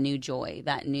feeling, that new joy,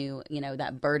 that new,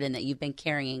 that burden that you've been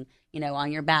carrying,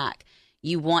 on your back.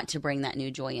 You want to bring that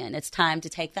new joy in. It's time to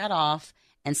take that off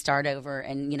and start over.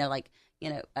 And, like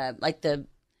the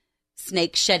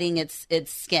snake shedding its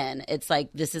skin. It's like,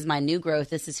 this is my new growth.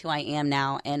 This is who I am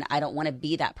now. And I don't want to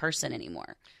be that person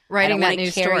anymore. Writing that new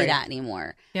story. I don't want to carry story. that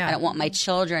anymore. Yeah. I don't want my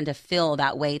children to feel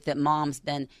that weight that mom's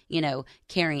been,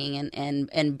 carrying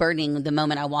and burdening the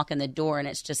moment I walk in the door. And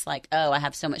it's just like, oh, I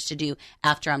have so much to do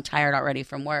after I'm tired already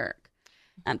from work.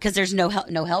 Because there's no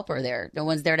helper there. No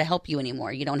one's there to help you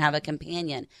anymore. You don't have a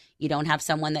companion. You don't have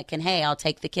someone that can, hey, I'll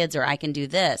take the kids or I can do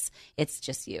this. It's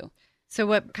just you. So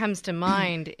what comes to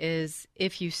mind is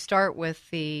if you start with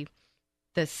the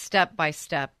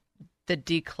step-by-step, the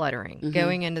decluttering,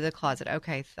 going into the closet.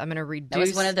 Okay, I'm going to reduce. That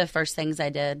was one of the first things I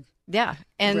did. Yeah.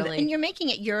 And you're making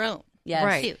it your own. Yes.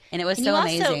 Right. Too. And it was so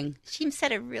amazing. She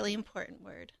said a really important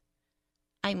word.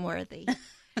 I'm worthy.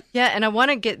 Yeah, and I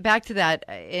want to get back to that.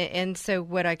 And so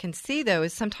what I can see, though,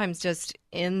 is sometimes just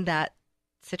in that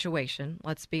situation,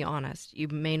 let's be honest, you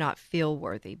may not feel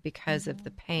worthy because of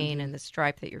the pain and the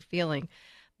stripe that you're feeling.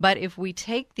 But if we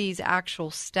take these actual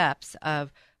steps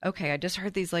of, okay, I just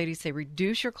heard these ladies say,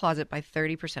 reduce your closet by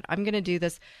 30%. I'm going to do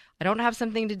this. I don't have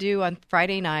something to do on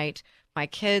Friday night. My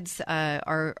kids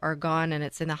are gone and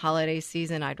it's in the holiday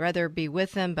season. I'd rather be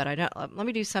with them, but I don't. Let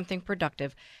me do something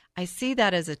productive. I see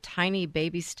that as a tiny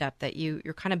baby step that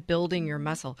you're kind of building your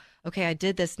muscle. Okay, I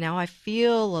did this. Now I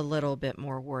feel a little bit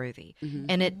more worthy.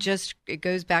 And it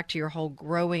goes back to your whole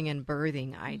growing and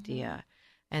birthing idea.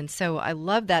 And so I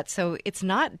love that. So it's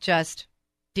not just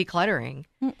decluttering.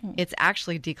 It's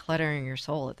actually decluttering your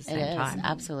soul at the same time.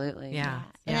 Absolutely. Yeah.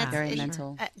 And that's very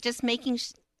mental. Just making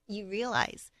you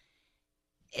realize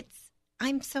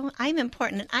I'm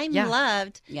important and I'm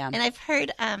loved. Yeah. And I've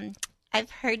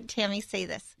heard Tammy say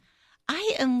this.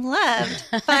 I am loved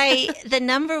by the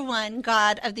number one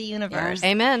God of the universe.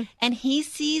 Amen. And he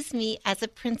sees me as a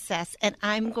princess, and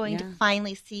I'm going to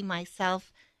finally see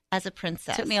myself as a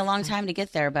princess. It took me a long time to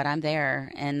get there, but I'm there.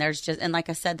 And and like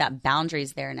I said, that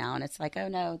boundary's there now. And it's like, oh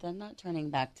no, I'm not turning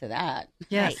back to that.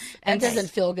 Yes. Right. And it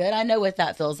doesn't feel good. I know what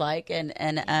that feels like. And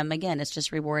again, it's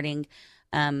just rewarding.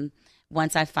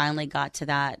 Once I finally got to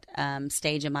that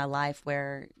stage in my life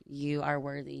where you are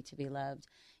worthy to be loved.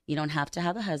 You don't have to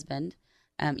have a husband.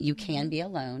 You can be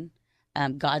alone.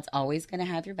 God's always going to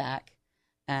have your back.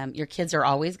 Your kids are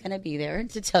always going to be there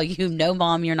to tell you, no,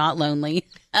 Mom, you're not lonely.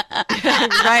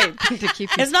 Right. To keep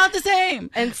you... It's not the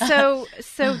same. And so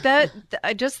that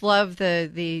I just love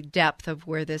the depth of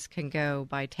where this can go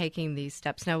by taking these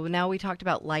steps. Now we talked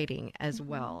about lighting as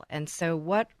well. And so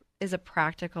what is a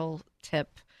practical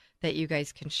tip that you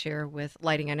guys can share with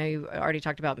lighting? I know you already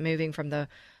talked about moving from the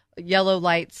yellow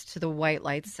lights to the white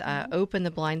lights, open the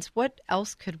blinds. What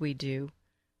else could we do?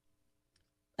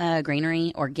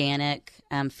 Greenery, organic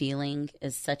feeling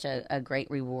is such a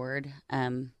great reward.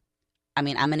 I'm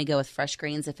going to go with fresh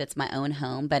greens if it's my own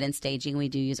home, but in staging we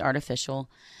do use artificial.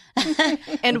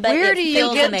 And where do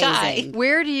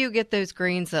you get those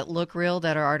greens that look real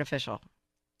that are artificial?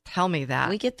 Tell me that.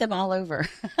 We get them all over.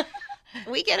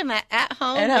 We get them at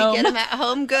home. We get them at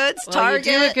Home Goods, Target.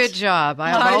 You do a good job.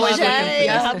 I'm always looking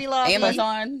for Hobby Lobby,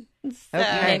 Amazon.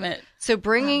 Okay. So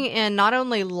bringing in not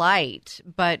only light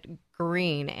but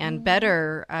green and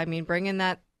better. I mean, bring in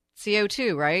that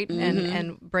CO2, right?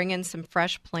 And bring in some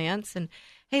fresh plants. And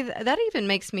hey, that even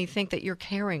makes me think that you're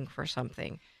caring for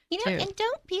something. You know, too. and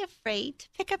don't be afraid to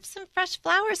pick up some fresh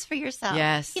flowers for yourself.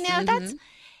 Yes. You know,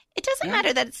 it doesn't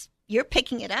matter that you're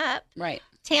picking it up. Right.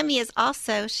 Tammy is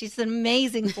also, she's an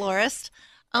amazing florist.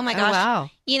 Oh my gosh. Oh,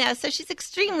 wow. You know, so she's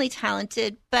extremely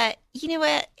talented, but you know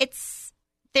what?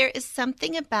 There is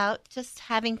something about just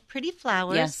having pretty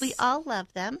flowers. Yes. We all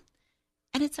love them.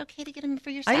 And it's okay to get them for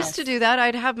yourself. I used to do that.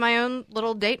 I'd have my own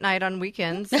little date night on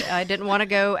weekends. I didn't want to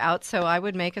go out, so I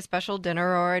would make a special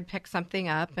dinner, or I'd pick something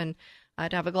up, and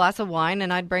I'd have a glass of wine,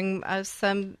 and I'd bring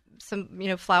some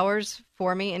flowers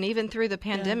for me. And even through the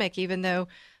pandemic, even though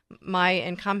my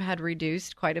income had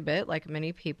reduced quite a bit, like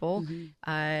many people,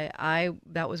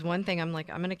 that was one thing. I'm like,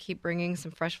 I'm going to keep bringing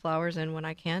some fresh flowers in when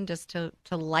I can, just to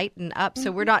lighten up. So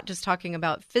we're not just talking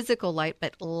about physical light,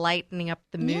 but lightening up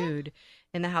the mood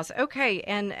in the house. Okay.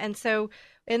 And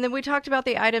then we talked about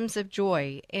the items of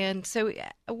joy. And so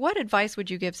what advice would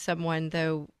you give someone,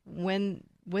 though, when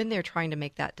they're trying to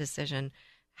make that decision?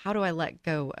 How do I let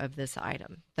go of this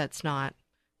item that's not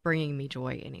bringing me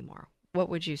joy anymore? What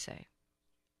would you say?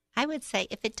 I would say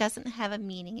if it doesn't have a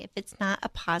meaning, if it's not a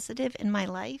positive in my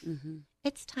life,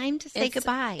 it's time to say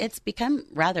goodbye. It's become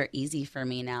rather easy for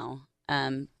me now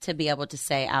to be able to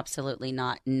say absolutely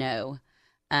not no.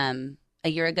 A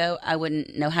year ago, I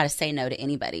wouldn't know how to say no to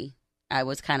anybody. I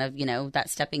was kind of, that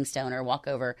stepping stone or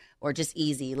walkover or just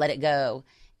easy, let it go.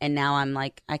 And now I'm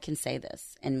like, I can say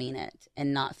this and mean it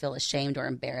and not feel ashamed or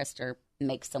embarrassed or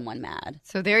make someone mad.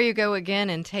 So there you go again,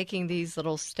 and taking these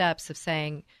little steps of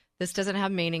saying, this doesn't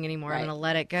have meaning anymore. Right. I'm going to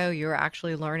let it go. You're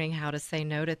actually learning how to say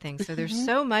no to things. So there's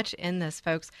so much in this,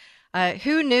 folks.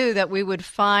 Who knew that we would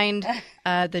find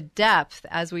the depth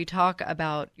as we talk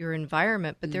about your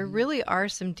environment? But there really are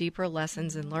some deeper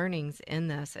lessons and learnings in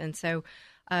this. And so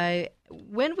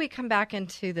when we come back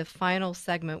into the final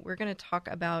segment, we're going to talk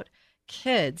about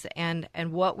kids and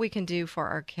what we can do for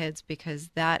our kids, because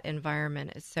that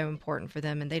environment is so important for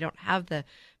them, and they don't have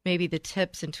maybe the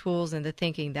tips and tools and the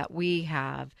thinking that we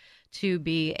have to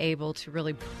be able to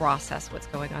really process what's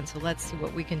going on. So let's see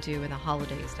what we can do in the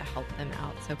holidays to help them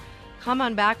out. So come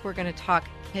on back. We're going to talk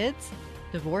kids,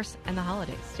 divorce, and the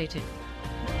holidays. Stay tuned.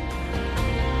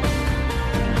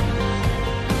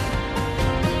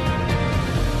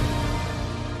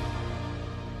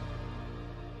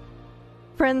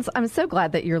 Friends, I'm so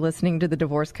glad that you're listening to the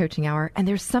Divorce Coaching Hour, and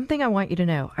there's something I want you to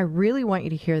know. I really want you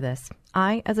to hear this.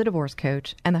 I, as a divorce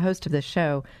coach and the host of this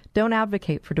show, don't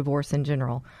advocate for divorce in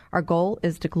general. Our goal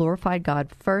is to glorify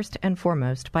God first and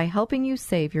foremost by helping you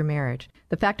save your marriage.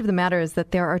 The fact of the matter is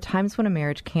that there are times when a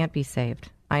marriage can't be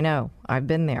saved. I know, I've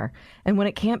been there. And when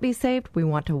it can't be saved, we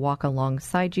want to walk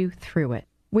alongside you through it.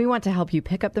 We want to help you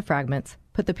pick up the fragments,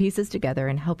 put the pieces together,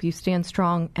 and help you stand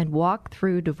strong and walk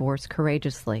through divorce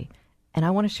courageously. And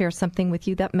I want to share something with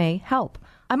you that may help.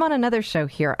 I'm on another show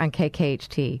here on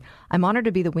KKHT. I'm honored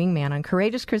to be the wingman on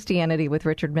Courageous Christianity with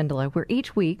Richard Mendelow, where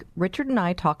each week Richard and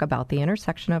I talk about the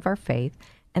intersection of our faith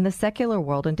and the secular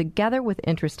world, and together with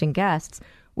interesting guests,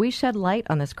 we shed light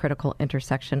on this critical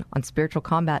intersection, on spiritual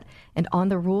combat, and on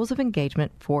the rules of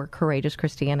engagement for Courageous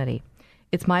Christianity.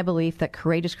 It's my belief that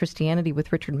Courageous Christianity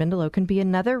with Richard Mendelow can be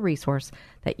another resource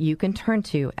that you can turn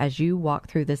to as you walk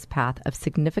through this path of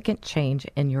significant change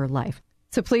in your life.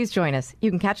 So please join us. You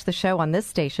can catch the show on this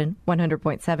station,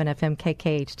 100.7 FM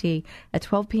KKHT, at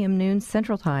 12 p.m. noon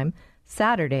Central Time,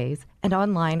 Saturdays, and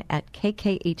online at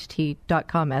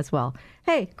kkht.com as well.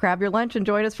 Hey, grab your lunch and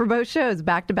join us for both shows,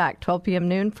 back-to-back, 12 p.m.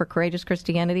 noon for Courageous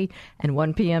Christianity and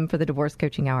 1 p.m. for the Divorce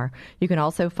Coaching Hour. You can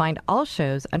also find all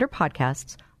shows under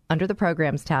podcasts under the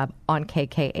Programs tab on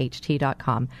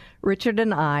kkht.com. Richard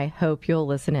and I hope you'll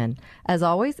listen in. As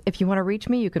always, if you want to reach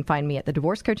me, you can find me at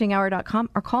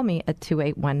thedivorcecoachinghour.com or call me at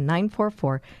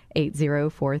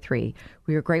 281-944-8043.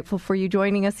 We are grateful for you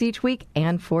joining us each week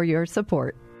and for your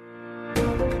support.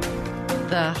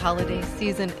 The holiday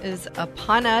season is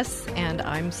upon us, and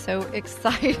I'm so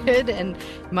excited. And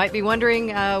you might be wondering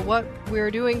what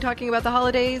we're doing talking about the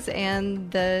holidays and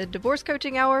the Divorce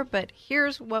Coaching Hour, but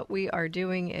here's what we are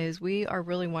doing is we are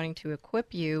really wanting to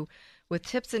equip you with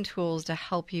tips and tools to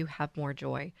help you have more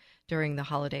joy during the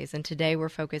holidays. And today we're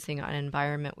focusing on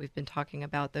environment. We've been talking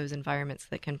about those environments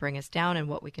that can bring us down and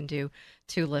what we can do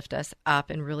to lift us up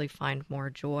and really find more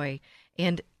joy.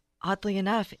 And oddly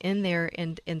enough, in there,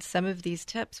 in some of these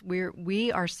tips,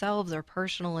 we ourselves are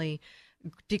personally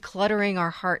decluttering our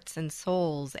hearts and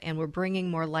souls, and we're bringing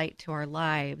more light to our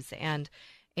lives, and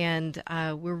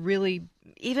we're really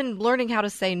even learning how to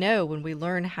say no when we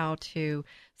learn how to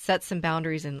set some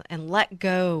boundaries and let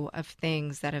go of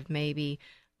things that have maybe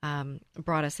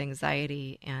brought us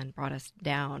anxiety and brought us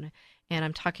down. And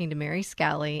I'm talking to Mary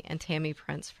Scally and Tammy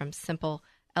Prince from Simple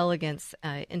Elegance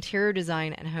Interior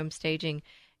Design and Home Staging.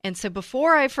 And so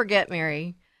before I forget,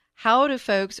 Mary, how do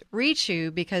folks reach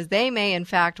you? Because they may, in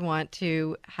fact, want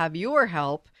to have your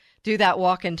help do that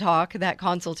walk and talk, that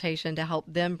consultation to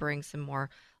help them bring some more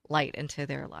light into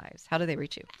their lives. How do they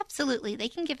reach you? Absolutely. They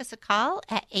can give us a call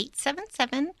at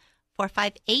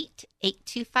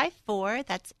 877-458-8254.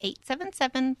 That's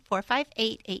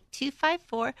 877-458-8254.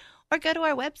 Or go to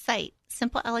our website,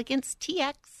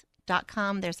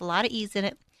 simpleelegancetx.com. There's a lot of E's in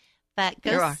it. But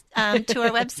go to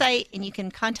our website and you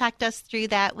can contact us through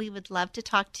that. We would love to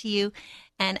talk to you.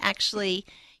 And actually,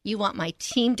 you want my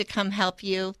team to come help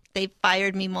you. They've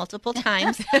fired me multiple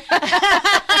times. But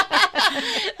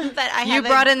I have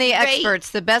brought in the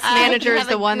experts. The best manager is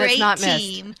the one that's not missed.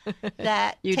 Team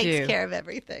that takes care of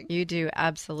everything. You do,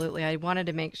 absolutely. I wanted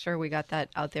to make sure we got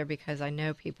that out there because I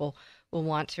know people will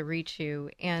want to reach you.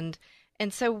 And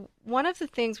so one of the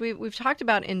things we've talked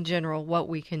about in general, what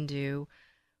we can do.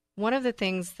 One of the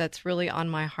things that's really on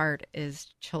my heart is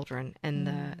children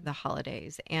and the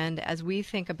holidays. And as we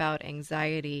think about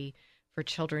anxiety for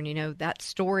children, you know, that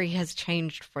story has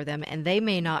changed for them, and they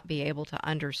may not be able to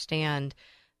understand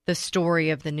the story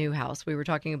of the new house. We were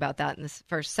talking about that in this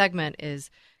first segment is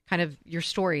kind of your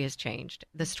story has changed.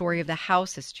 The story of the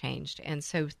house has changed. And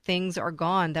so things are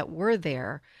gone that were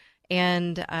there.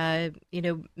 And, you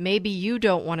know, maybe you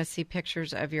don't want to see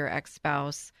pictures of your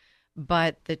ex-spouse,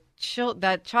 but that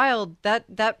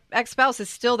ex-spouse is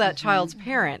still that child's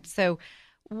parent. So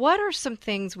what are some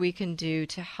things we can do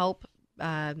to help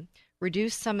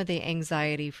reduce some of the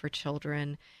anxiety for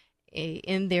children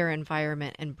in their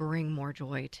environment and bring more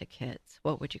joy to kids?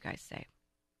 What would you guys say?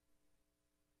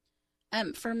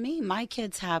 For me, my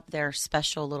kids have their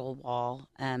special little wall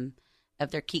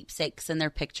of their keepsakes and their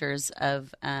pictures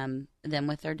of them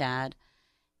with their dad.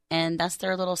 And that's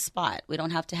their little spot. We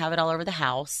don't have to have it all over the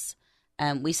house.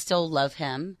 We still love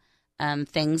him.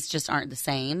 Things just aren't the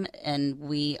same, and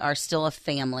we are still a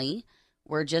family.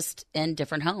 We're just in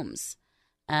different homes.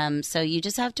 So you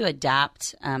just have to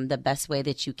adapt the best way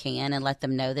that you can and let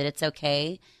them know that it's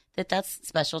okay, that that's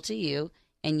special to you,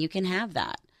 and you can have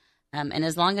that. And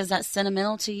as long as that's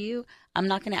sentimental to you, I'm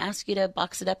not going to ask you to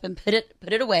box it up and put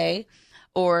it away,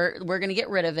 or we're going to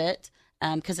get rid of it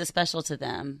because it's special to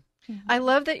them. I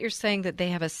love that you're saying that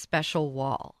they have a special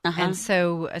wall. And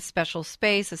so a special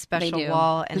space, a special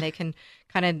wall, and they can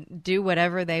kind of do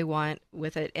whatever they want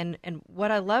with it. And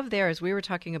what I love there is we were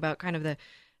talking about kind of the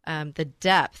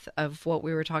depth of what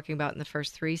we were talking about in the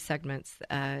first three segments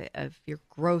of your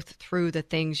growth through the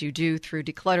things you do through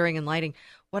decluttering and lighting.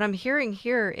 What I'm hearing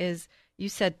here is you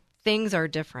said things are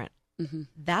different. Mm-hmm.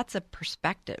 That's a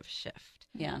perspective shift.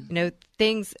 Yeah. You know,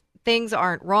 things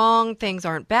aren't wrong, things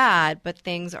aren't bad, but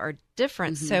things are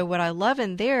different. Mm-hmm. So what I love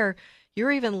in there,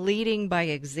 you're even leading by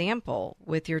example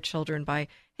with your children by,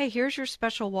 hey, here's your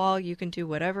special wall. You can do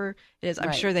whatever it is.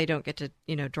 I'm sure they don't get to,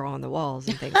 draw on the walls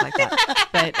and things like that.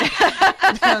 But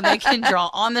no, they can draw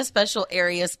on the special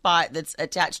area spot that's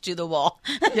attached to the wall.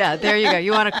 Yeah, there you go.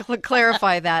 You want to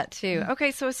clarify that too.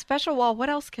 Okay, so a special wall, what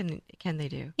else can they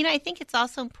do? I think it's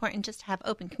also important just to have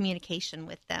open communication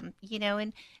with them,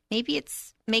 and maybe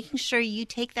it's making sure you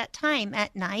take that time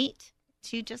at night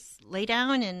to just lay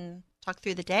down and talk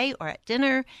through the day, or at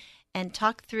dinner and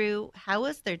talk through how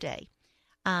was their day.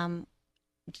 Do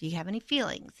you have any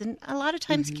feelings? And a lot of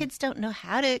times kids don't know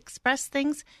how to express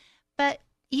things, but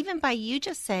even by you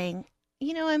just saying,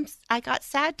 I got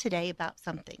sad today about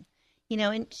something,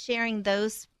 and sharing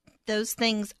those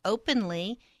things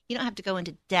openly, you don't have to go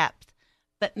into depth,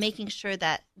 but making sure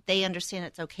that they understand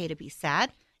it's okay to be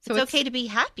sad. So it's okay to be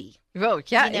happy. Oh,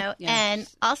 yeah. And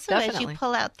also definitely. As you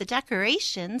pull out the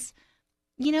decorations,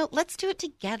 let's do it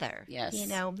together. Yes.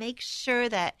 Make sure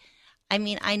that,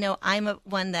 I know I'm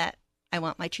one that I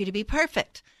want my tree to be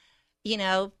perfect,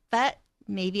 but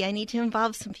maybe I need to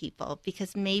involve some people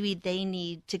because maybe they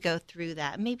need to go through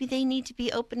that. Maybe they need to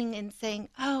be opening and saying,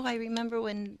 oh, I remember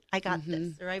when I got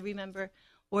this, or I remember,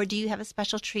 or do you have a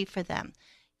special tree for them?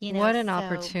 What an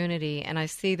opportunity. And I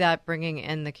see that bringing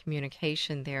in the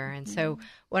communication there. And so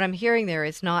what I'm hearing there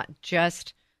is not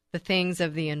just the things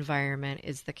of the environment,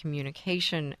 is the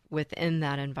communication within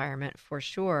that environment for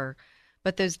sure.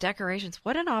 But those decorations,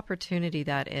 what an opportunity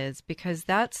that is, because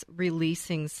that's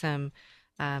releasing some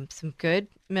good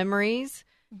memories,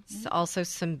 also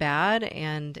some bad,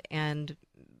 and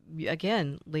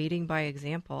again, leading by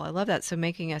example. I love that. So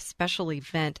making a special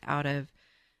event out of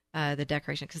the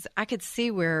decoration, because I could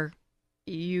see where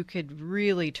you could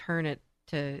really turn it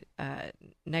to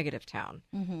negative town,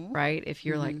 right? If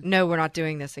you're like, no, we're not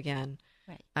doing this again.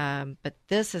 Right. But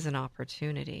this is an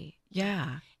opportunity.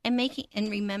 Yeah. And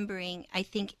remembering, I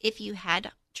think if you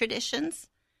had traditions,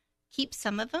 keep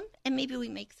some of them, and maybe we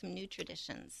make some new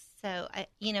traditions. So,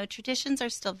 traditions are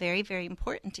still very, very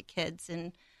important to kids,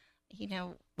 and,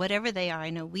 whatever they are. I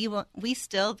know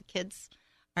the kids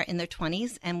are in their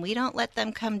 20s, and we don't let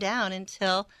them come down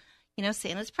until,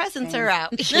 Santa's presents are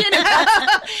out,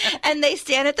 and they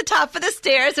stand at the top of the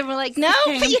stairs, and we're like, no,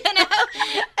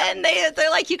 and they're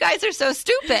like, you guys are so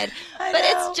stupid, but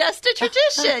it's just a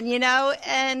tradition,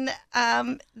 and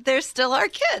they're still our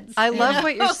kids. I love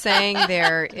what you're saying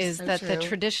there is so that true. the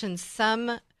traditions,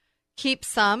 keep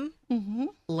some,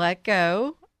 let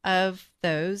go of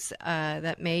those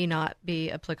that may not be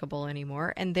applicable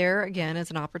anymore. And there again is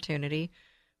an opportunity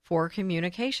for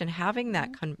communication, having that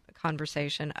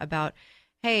conversation about,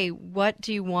 hey, what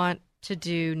do you want to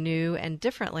do new and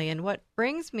differently? And what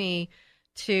brings me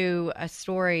to a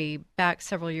story back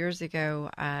several years ago,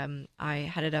 I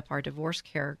headed up our divorce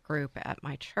care group at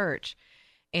my church,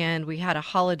 and we had a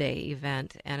holiday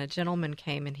event, and a gentleman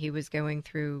came, and he was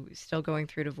still going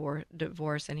through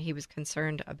divorce, and he was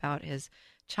concerned about his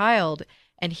child,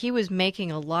 and he was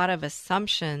making a lot of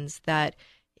assumptions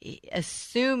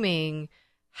assuming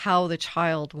how the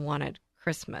child wanted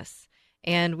Christmas.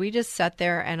 And we just sat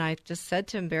there, and I just said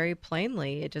to him very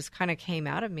plainly, it just kind of came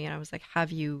out of me, and I was like,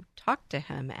 have you talked to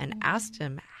him and asked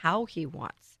him how he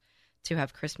wants to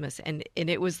have Christmas? And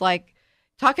it was like,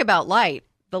 talk about light.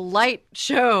 The light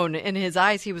shone in his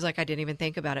eyes. He was like, I didn't even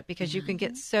think about it, because you can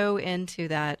get so into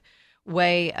that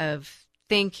way of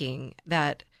thinking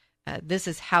that this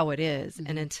is how it is.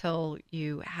 And until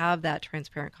you have that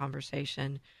transparent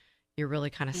conversation, you're really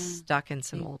kind of stuck in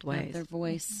some old ways. Their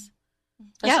voice.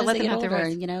 Let them have their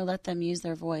voice. Let them use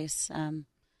their voice. And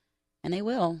they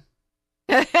will.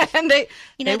 And they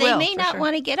may not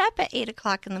want to get up at 8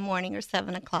 o'clock in the morning or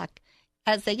 7 o'clock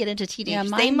as they get into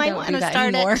teenagers. They might want to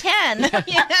start at 10,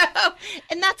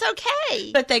 and that's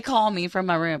okay. But they call me from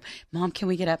my room. Mom, can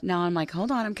we get up now? I'm like, hold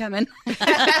on, I'm coming.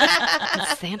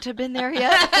 Has Santa been there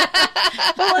yet?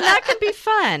 Well, and that can be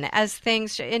fun as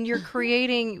things, and you're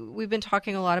creating, we've been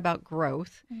talking a lot about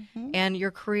growth, and you're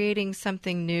creating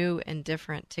something new and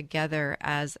different together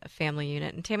as a family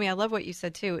unit. And Tammy, I love what you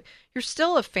said too. You're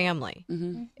still a family.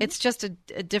 It's just a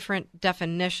different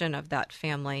definition of that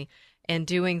family, and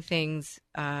doing things,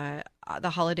 the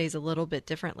holidays a little bit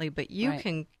differently, but you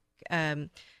can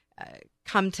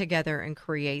come together and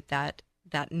create that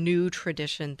new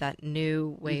tradition, that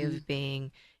new way of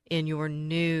being in your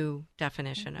new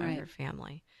definition of your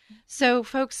family. So,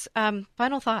 folks,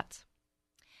 final thoughts.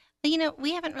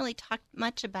 We haven't really talked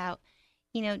much about,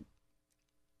 do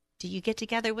you get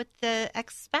together with the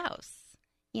ex-spouse?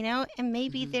 And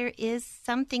maybe there is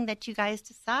something that you guys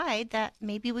decide that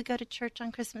maybe we go to church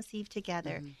on Christmas Eve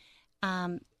together.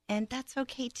 And that's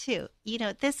okay too.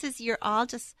 You're all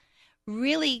just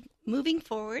really moving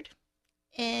forward,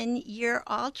 and you're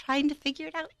all trying to figure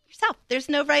it out yourself. There's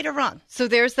no right or wrong. So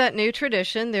there's that new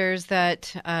tradition. There's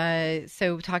that,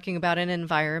 so talking about an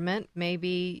environment,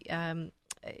 maybe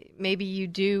you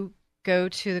do go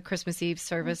to the Christmas Eve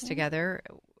service together.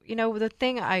 The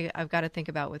thing I've got to think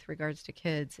about with regards to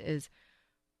kids is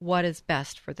what is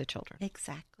best for the children.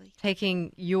 Exactly.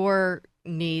 Taking your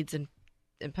needs and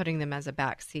putting them as a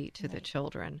backseat to the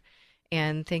children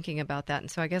and thinking about that. And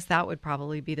so I guess that would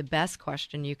probably be the best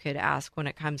question you could ask when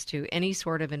it comes to any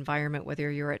sort of environment,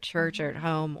 whether you're at church or at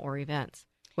home or events.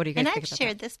 What do you guys think about that? And I've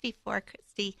shared this before,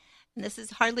 Christy, and this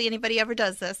is hardly anybody ever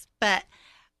does this, but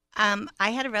I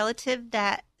had a relative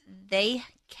that they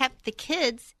kept the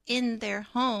kids in their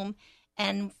home,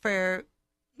 and for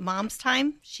Mom's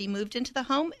time, she moved into the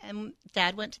home, and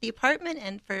Dad went to the apartment,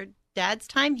 and for Dad's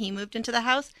time, he moved into the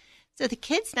house. So the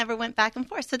kids never went back and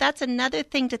forth. So that's another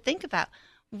thing to think about.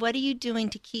 What are you doing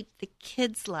to keep the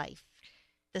kids' life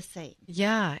the same?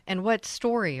 Yeah, and what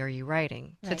story are you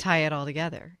writing to tie it all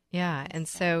together? Yeah, and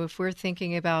so if we're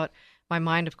thinking about, my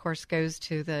mind, of course, goes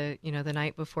to the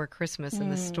night before Christmas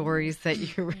and the stories that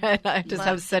you read. I just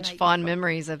have such fond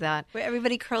memories of that. Where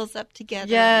everybody curls up together.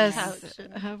 Yes, on the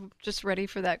couch I'm just ready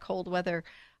for that cold weather.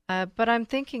 But I'm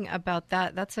thinking about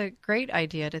that. That's a great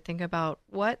idea to think about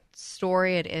what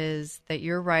story it is that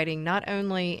you're writing, not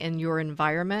only in your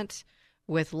environment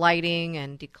with lighting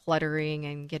and decluttering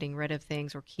and getting rid of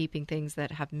things or keeping things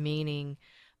that have meaning,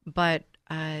 but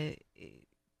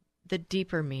the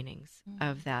deeper meanings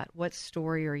of that. What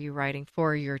story are you writing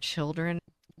for your children,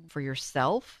 for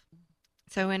yourself?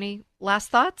 So any last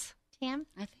thoughts? Tam?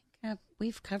 I think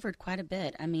we've covered quite a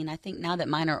bit. I mean, I think now that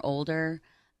mine are older,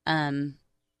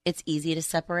 it's easy to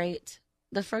separate.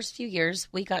 The first few years,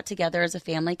 we got together as a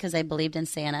family because they believed in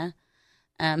Santa,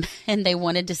 and they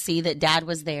wanted to see that Dad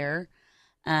was there.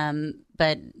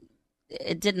 But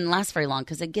it didn't last very long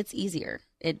because it gets easier.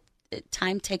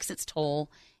 time takes its toll,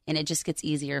 and it just gets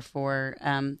easier for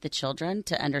the children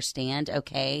to understand,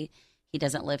 okay, he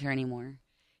doesn't live here anymore.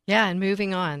 Yeah, and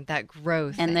moving on, that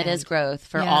growth. And that is growth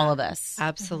for all of us.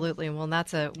 Absolutely. Well,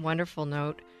 that's a wonderful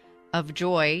note of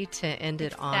joy to end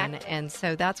it on. And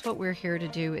so that's what we're here to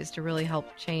do, is to really help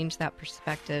change that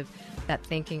perspective, that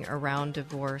thinking around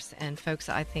divorce. And folks,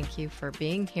 I thank you for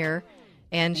being here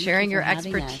and sharing your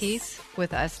expertise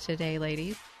with us today,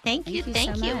 ladies. Thank you.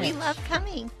 We love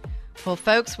coming. Well,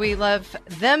 folks, we love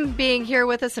them being here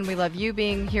with us, and we love you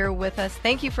being here with us.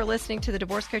 Thank you for listening to the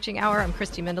Divorce Coaching Hour. I'm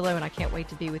Christy Mendelow, and I can't wait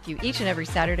to be with you each and every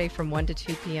Saturday from 1 to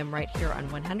 2 p.m. right here on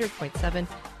 100.7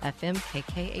 FM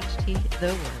KKHT, The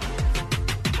Word.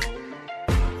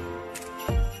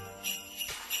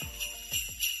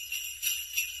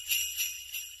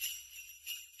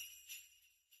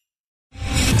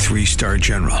 3-star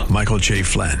General Michael J.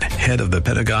 Flynn, head of the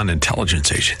Pentagon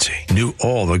Intelligence Agency, knew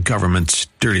all the government's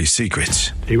dirty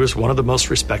secrets. He was one of the most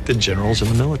respected generals in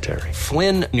the military.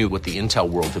 Flynn knew what the intel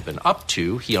world had been up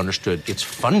to. He understood its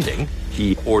funding.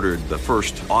 He ordered the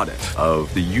first audit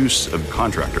of the use of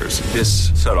contractors.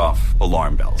 This set off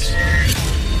alarm bells.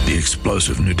 The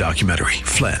explosive new documentary,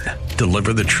 Flynn,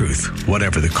 Deliver the Truth,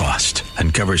 Whatever the Cost,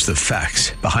 uncovers the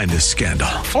facts behind this scandal.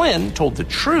 Flynn told the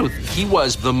truth. He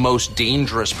was the most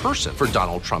dangerous person for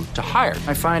Donald Trump to hire.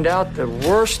 I find out the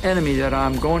worst enemy that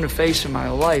I'm going to face in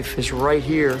my life is right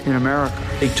here in America.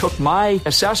 They took my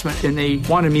assessment and they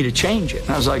wanted me to change it. And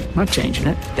I was like, I'm not changing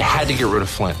it. They had to get rid of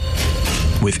Flynn.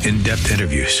 With in-depth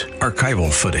interviews,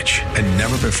 archival footage, and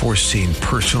never-before-seen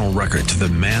personal records of the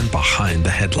man behind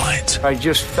the headlines. I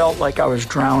just felt like I was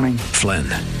drowning. Flynn,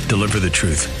 Deliver the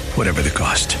Truth, Whatever the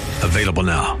Cost. Available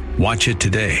now. Watch it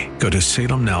today. Go to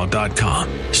salemnow.com.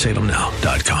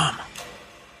 salemnow.com.